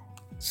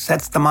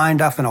sets the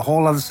mind off in a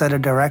whole other set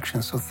of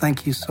directions. So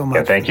thank you so much.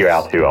 Yeah, thank you,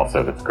 Al, too,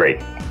 also. That's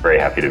great. Very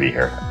happy to be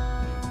here.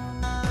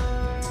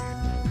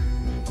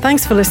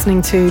 Thanks for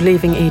listening to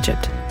Leaving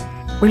Egypt.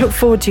 We look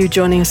forward to you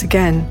joining us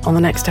again on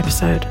the next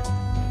episode.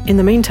 In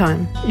the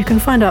meantime, you can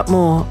find out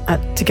more at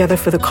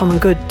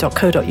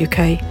togetherforthecommongood.co.uk.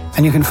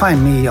 And you can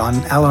find me on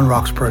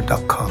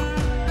alanroxburgh.com.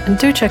 And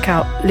do check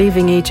out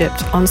Leaving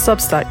Egypt on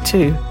Substack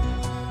too.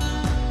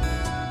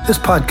 This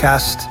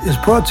podcast is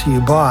brought to you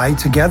by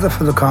Together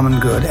for the Common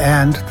Good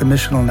and the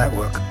Missional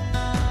Network.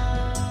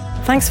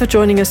 Thanks for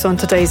joining us on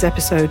today's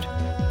episode.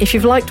 If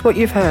you've liked what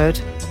you've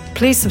heard,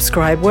 please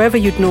subscribe wherever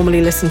you'd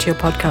normally listen to your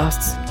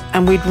podcasts.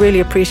 And we'd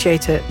really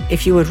appreciate it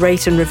if you would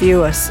rate and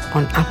review us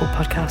on Apple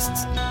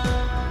Podcasts.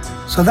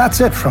 So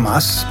that's it from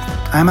us.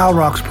 I'm Al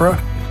Roxburgh.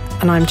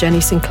 And I'm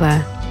Jenny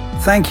Sinclair.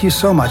 Thank you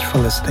so much for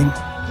listening.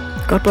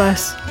 God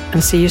bless,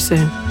 and see you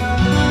soon.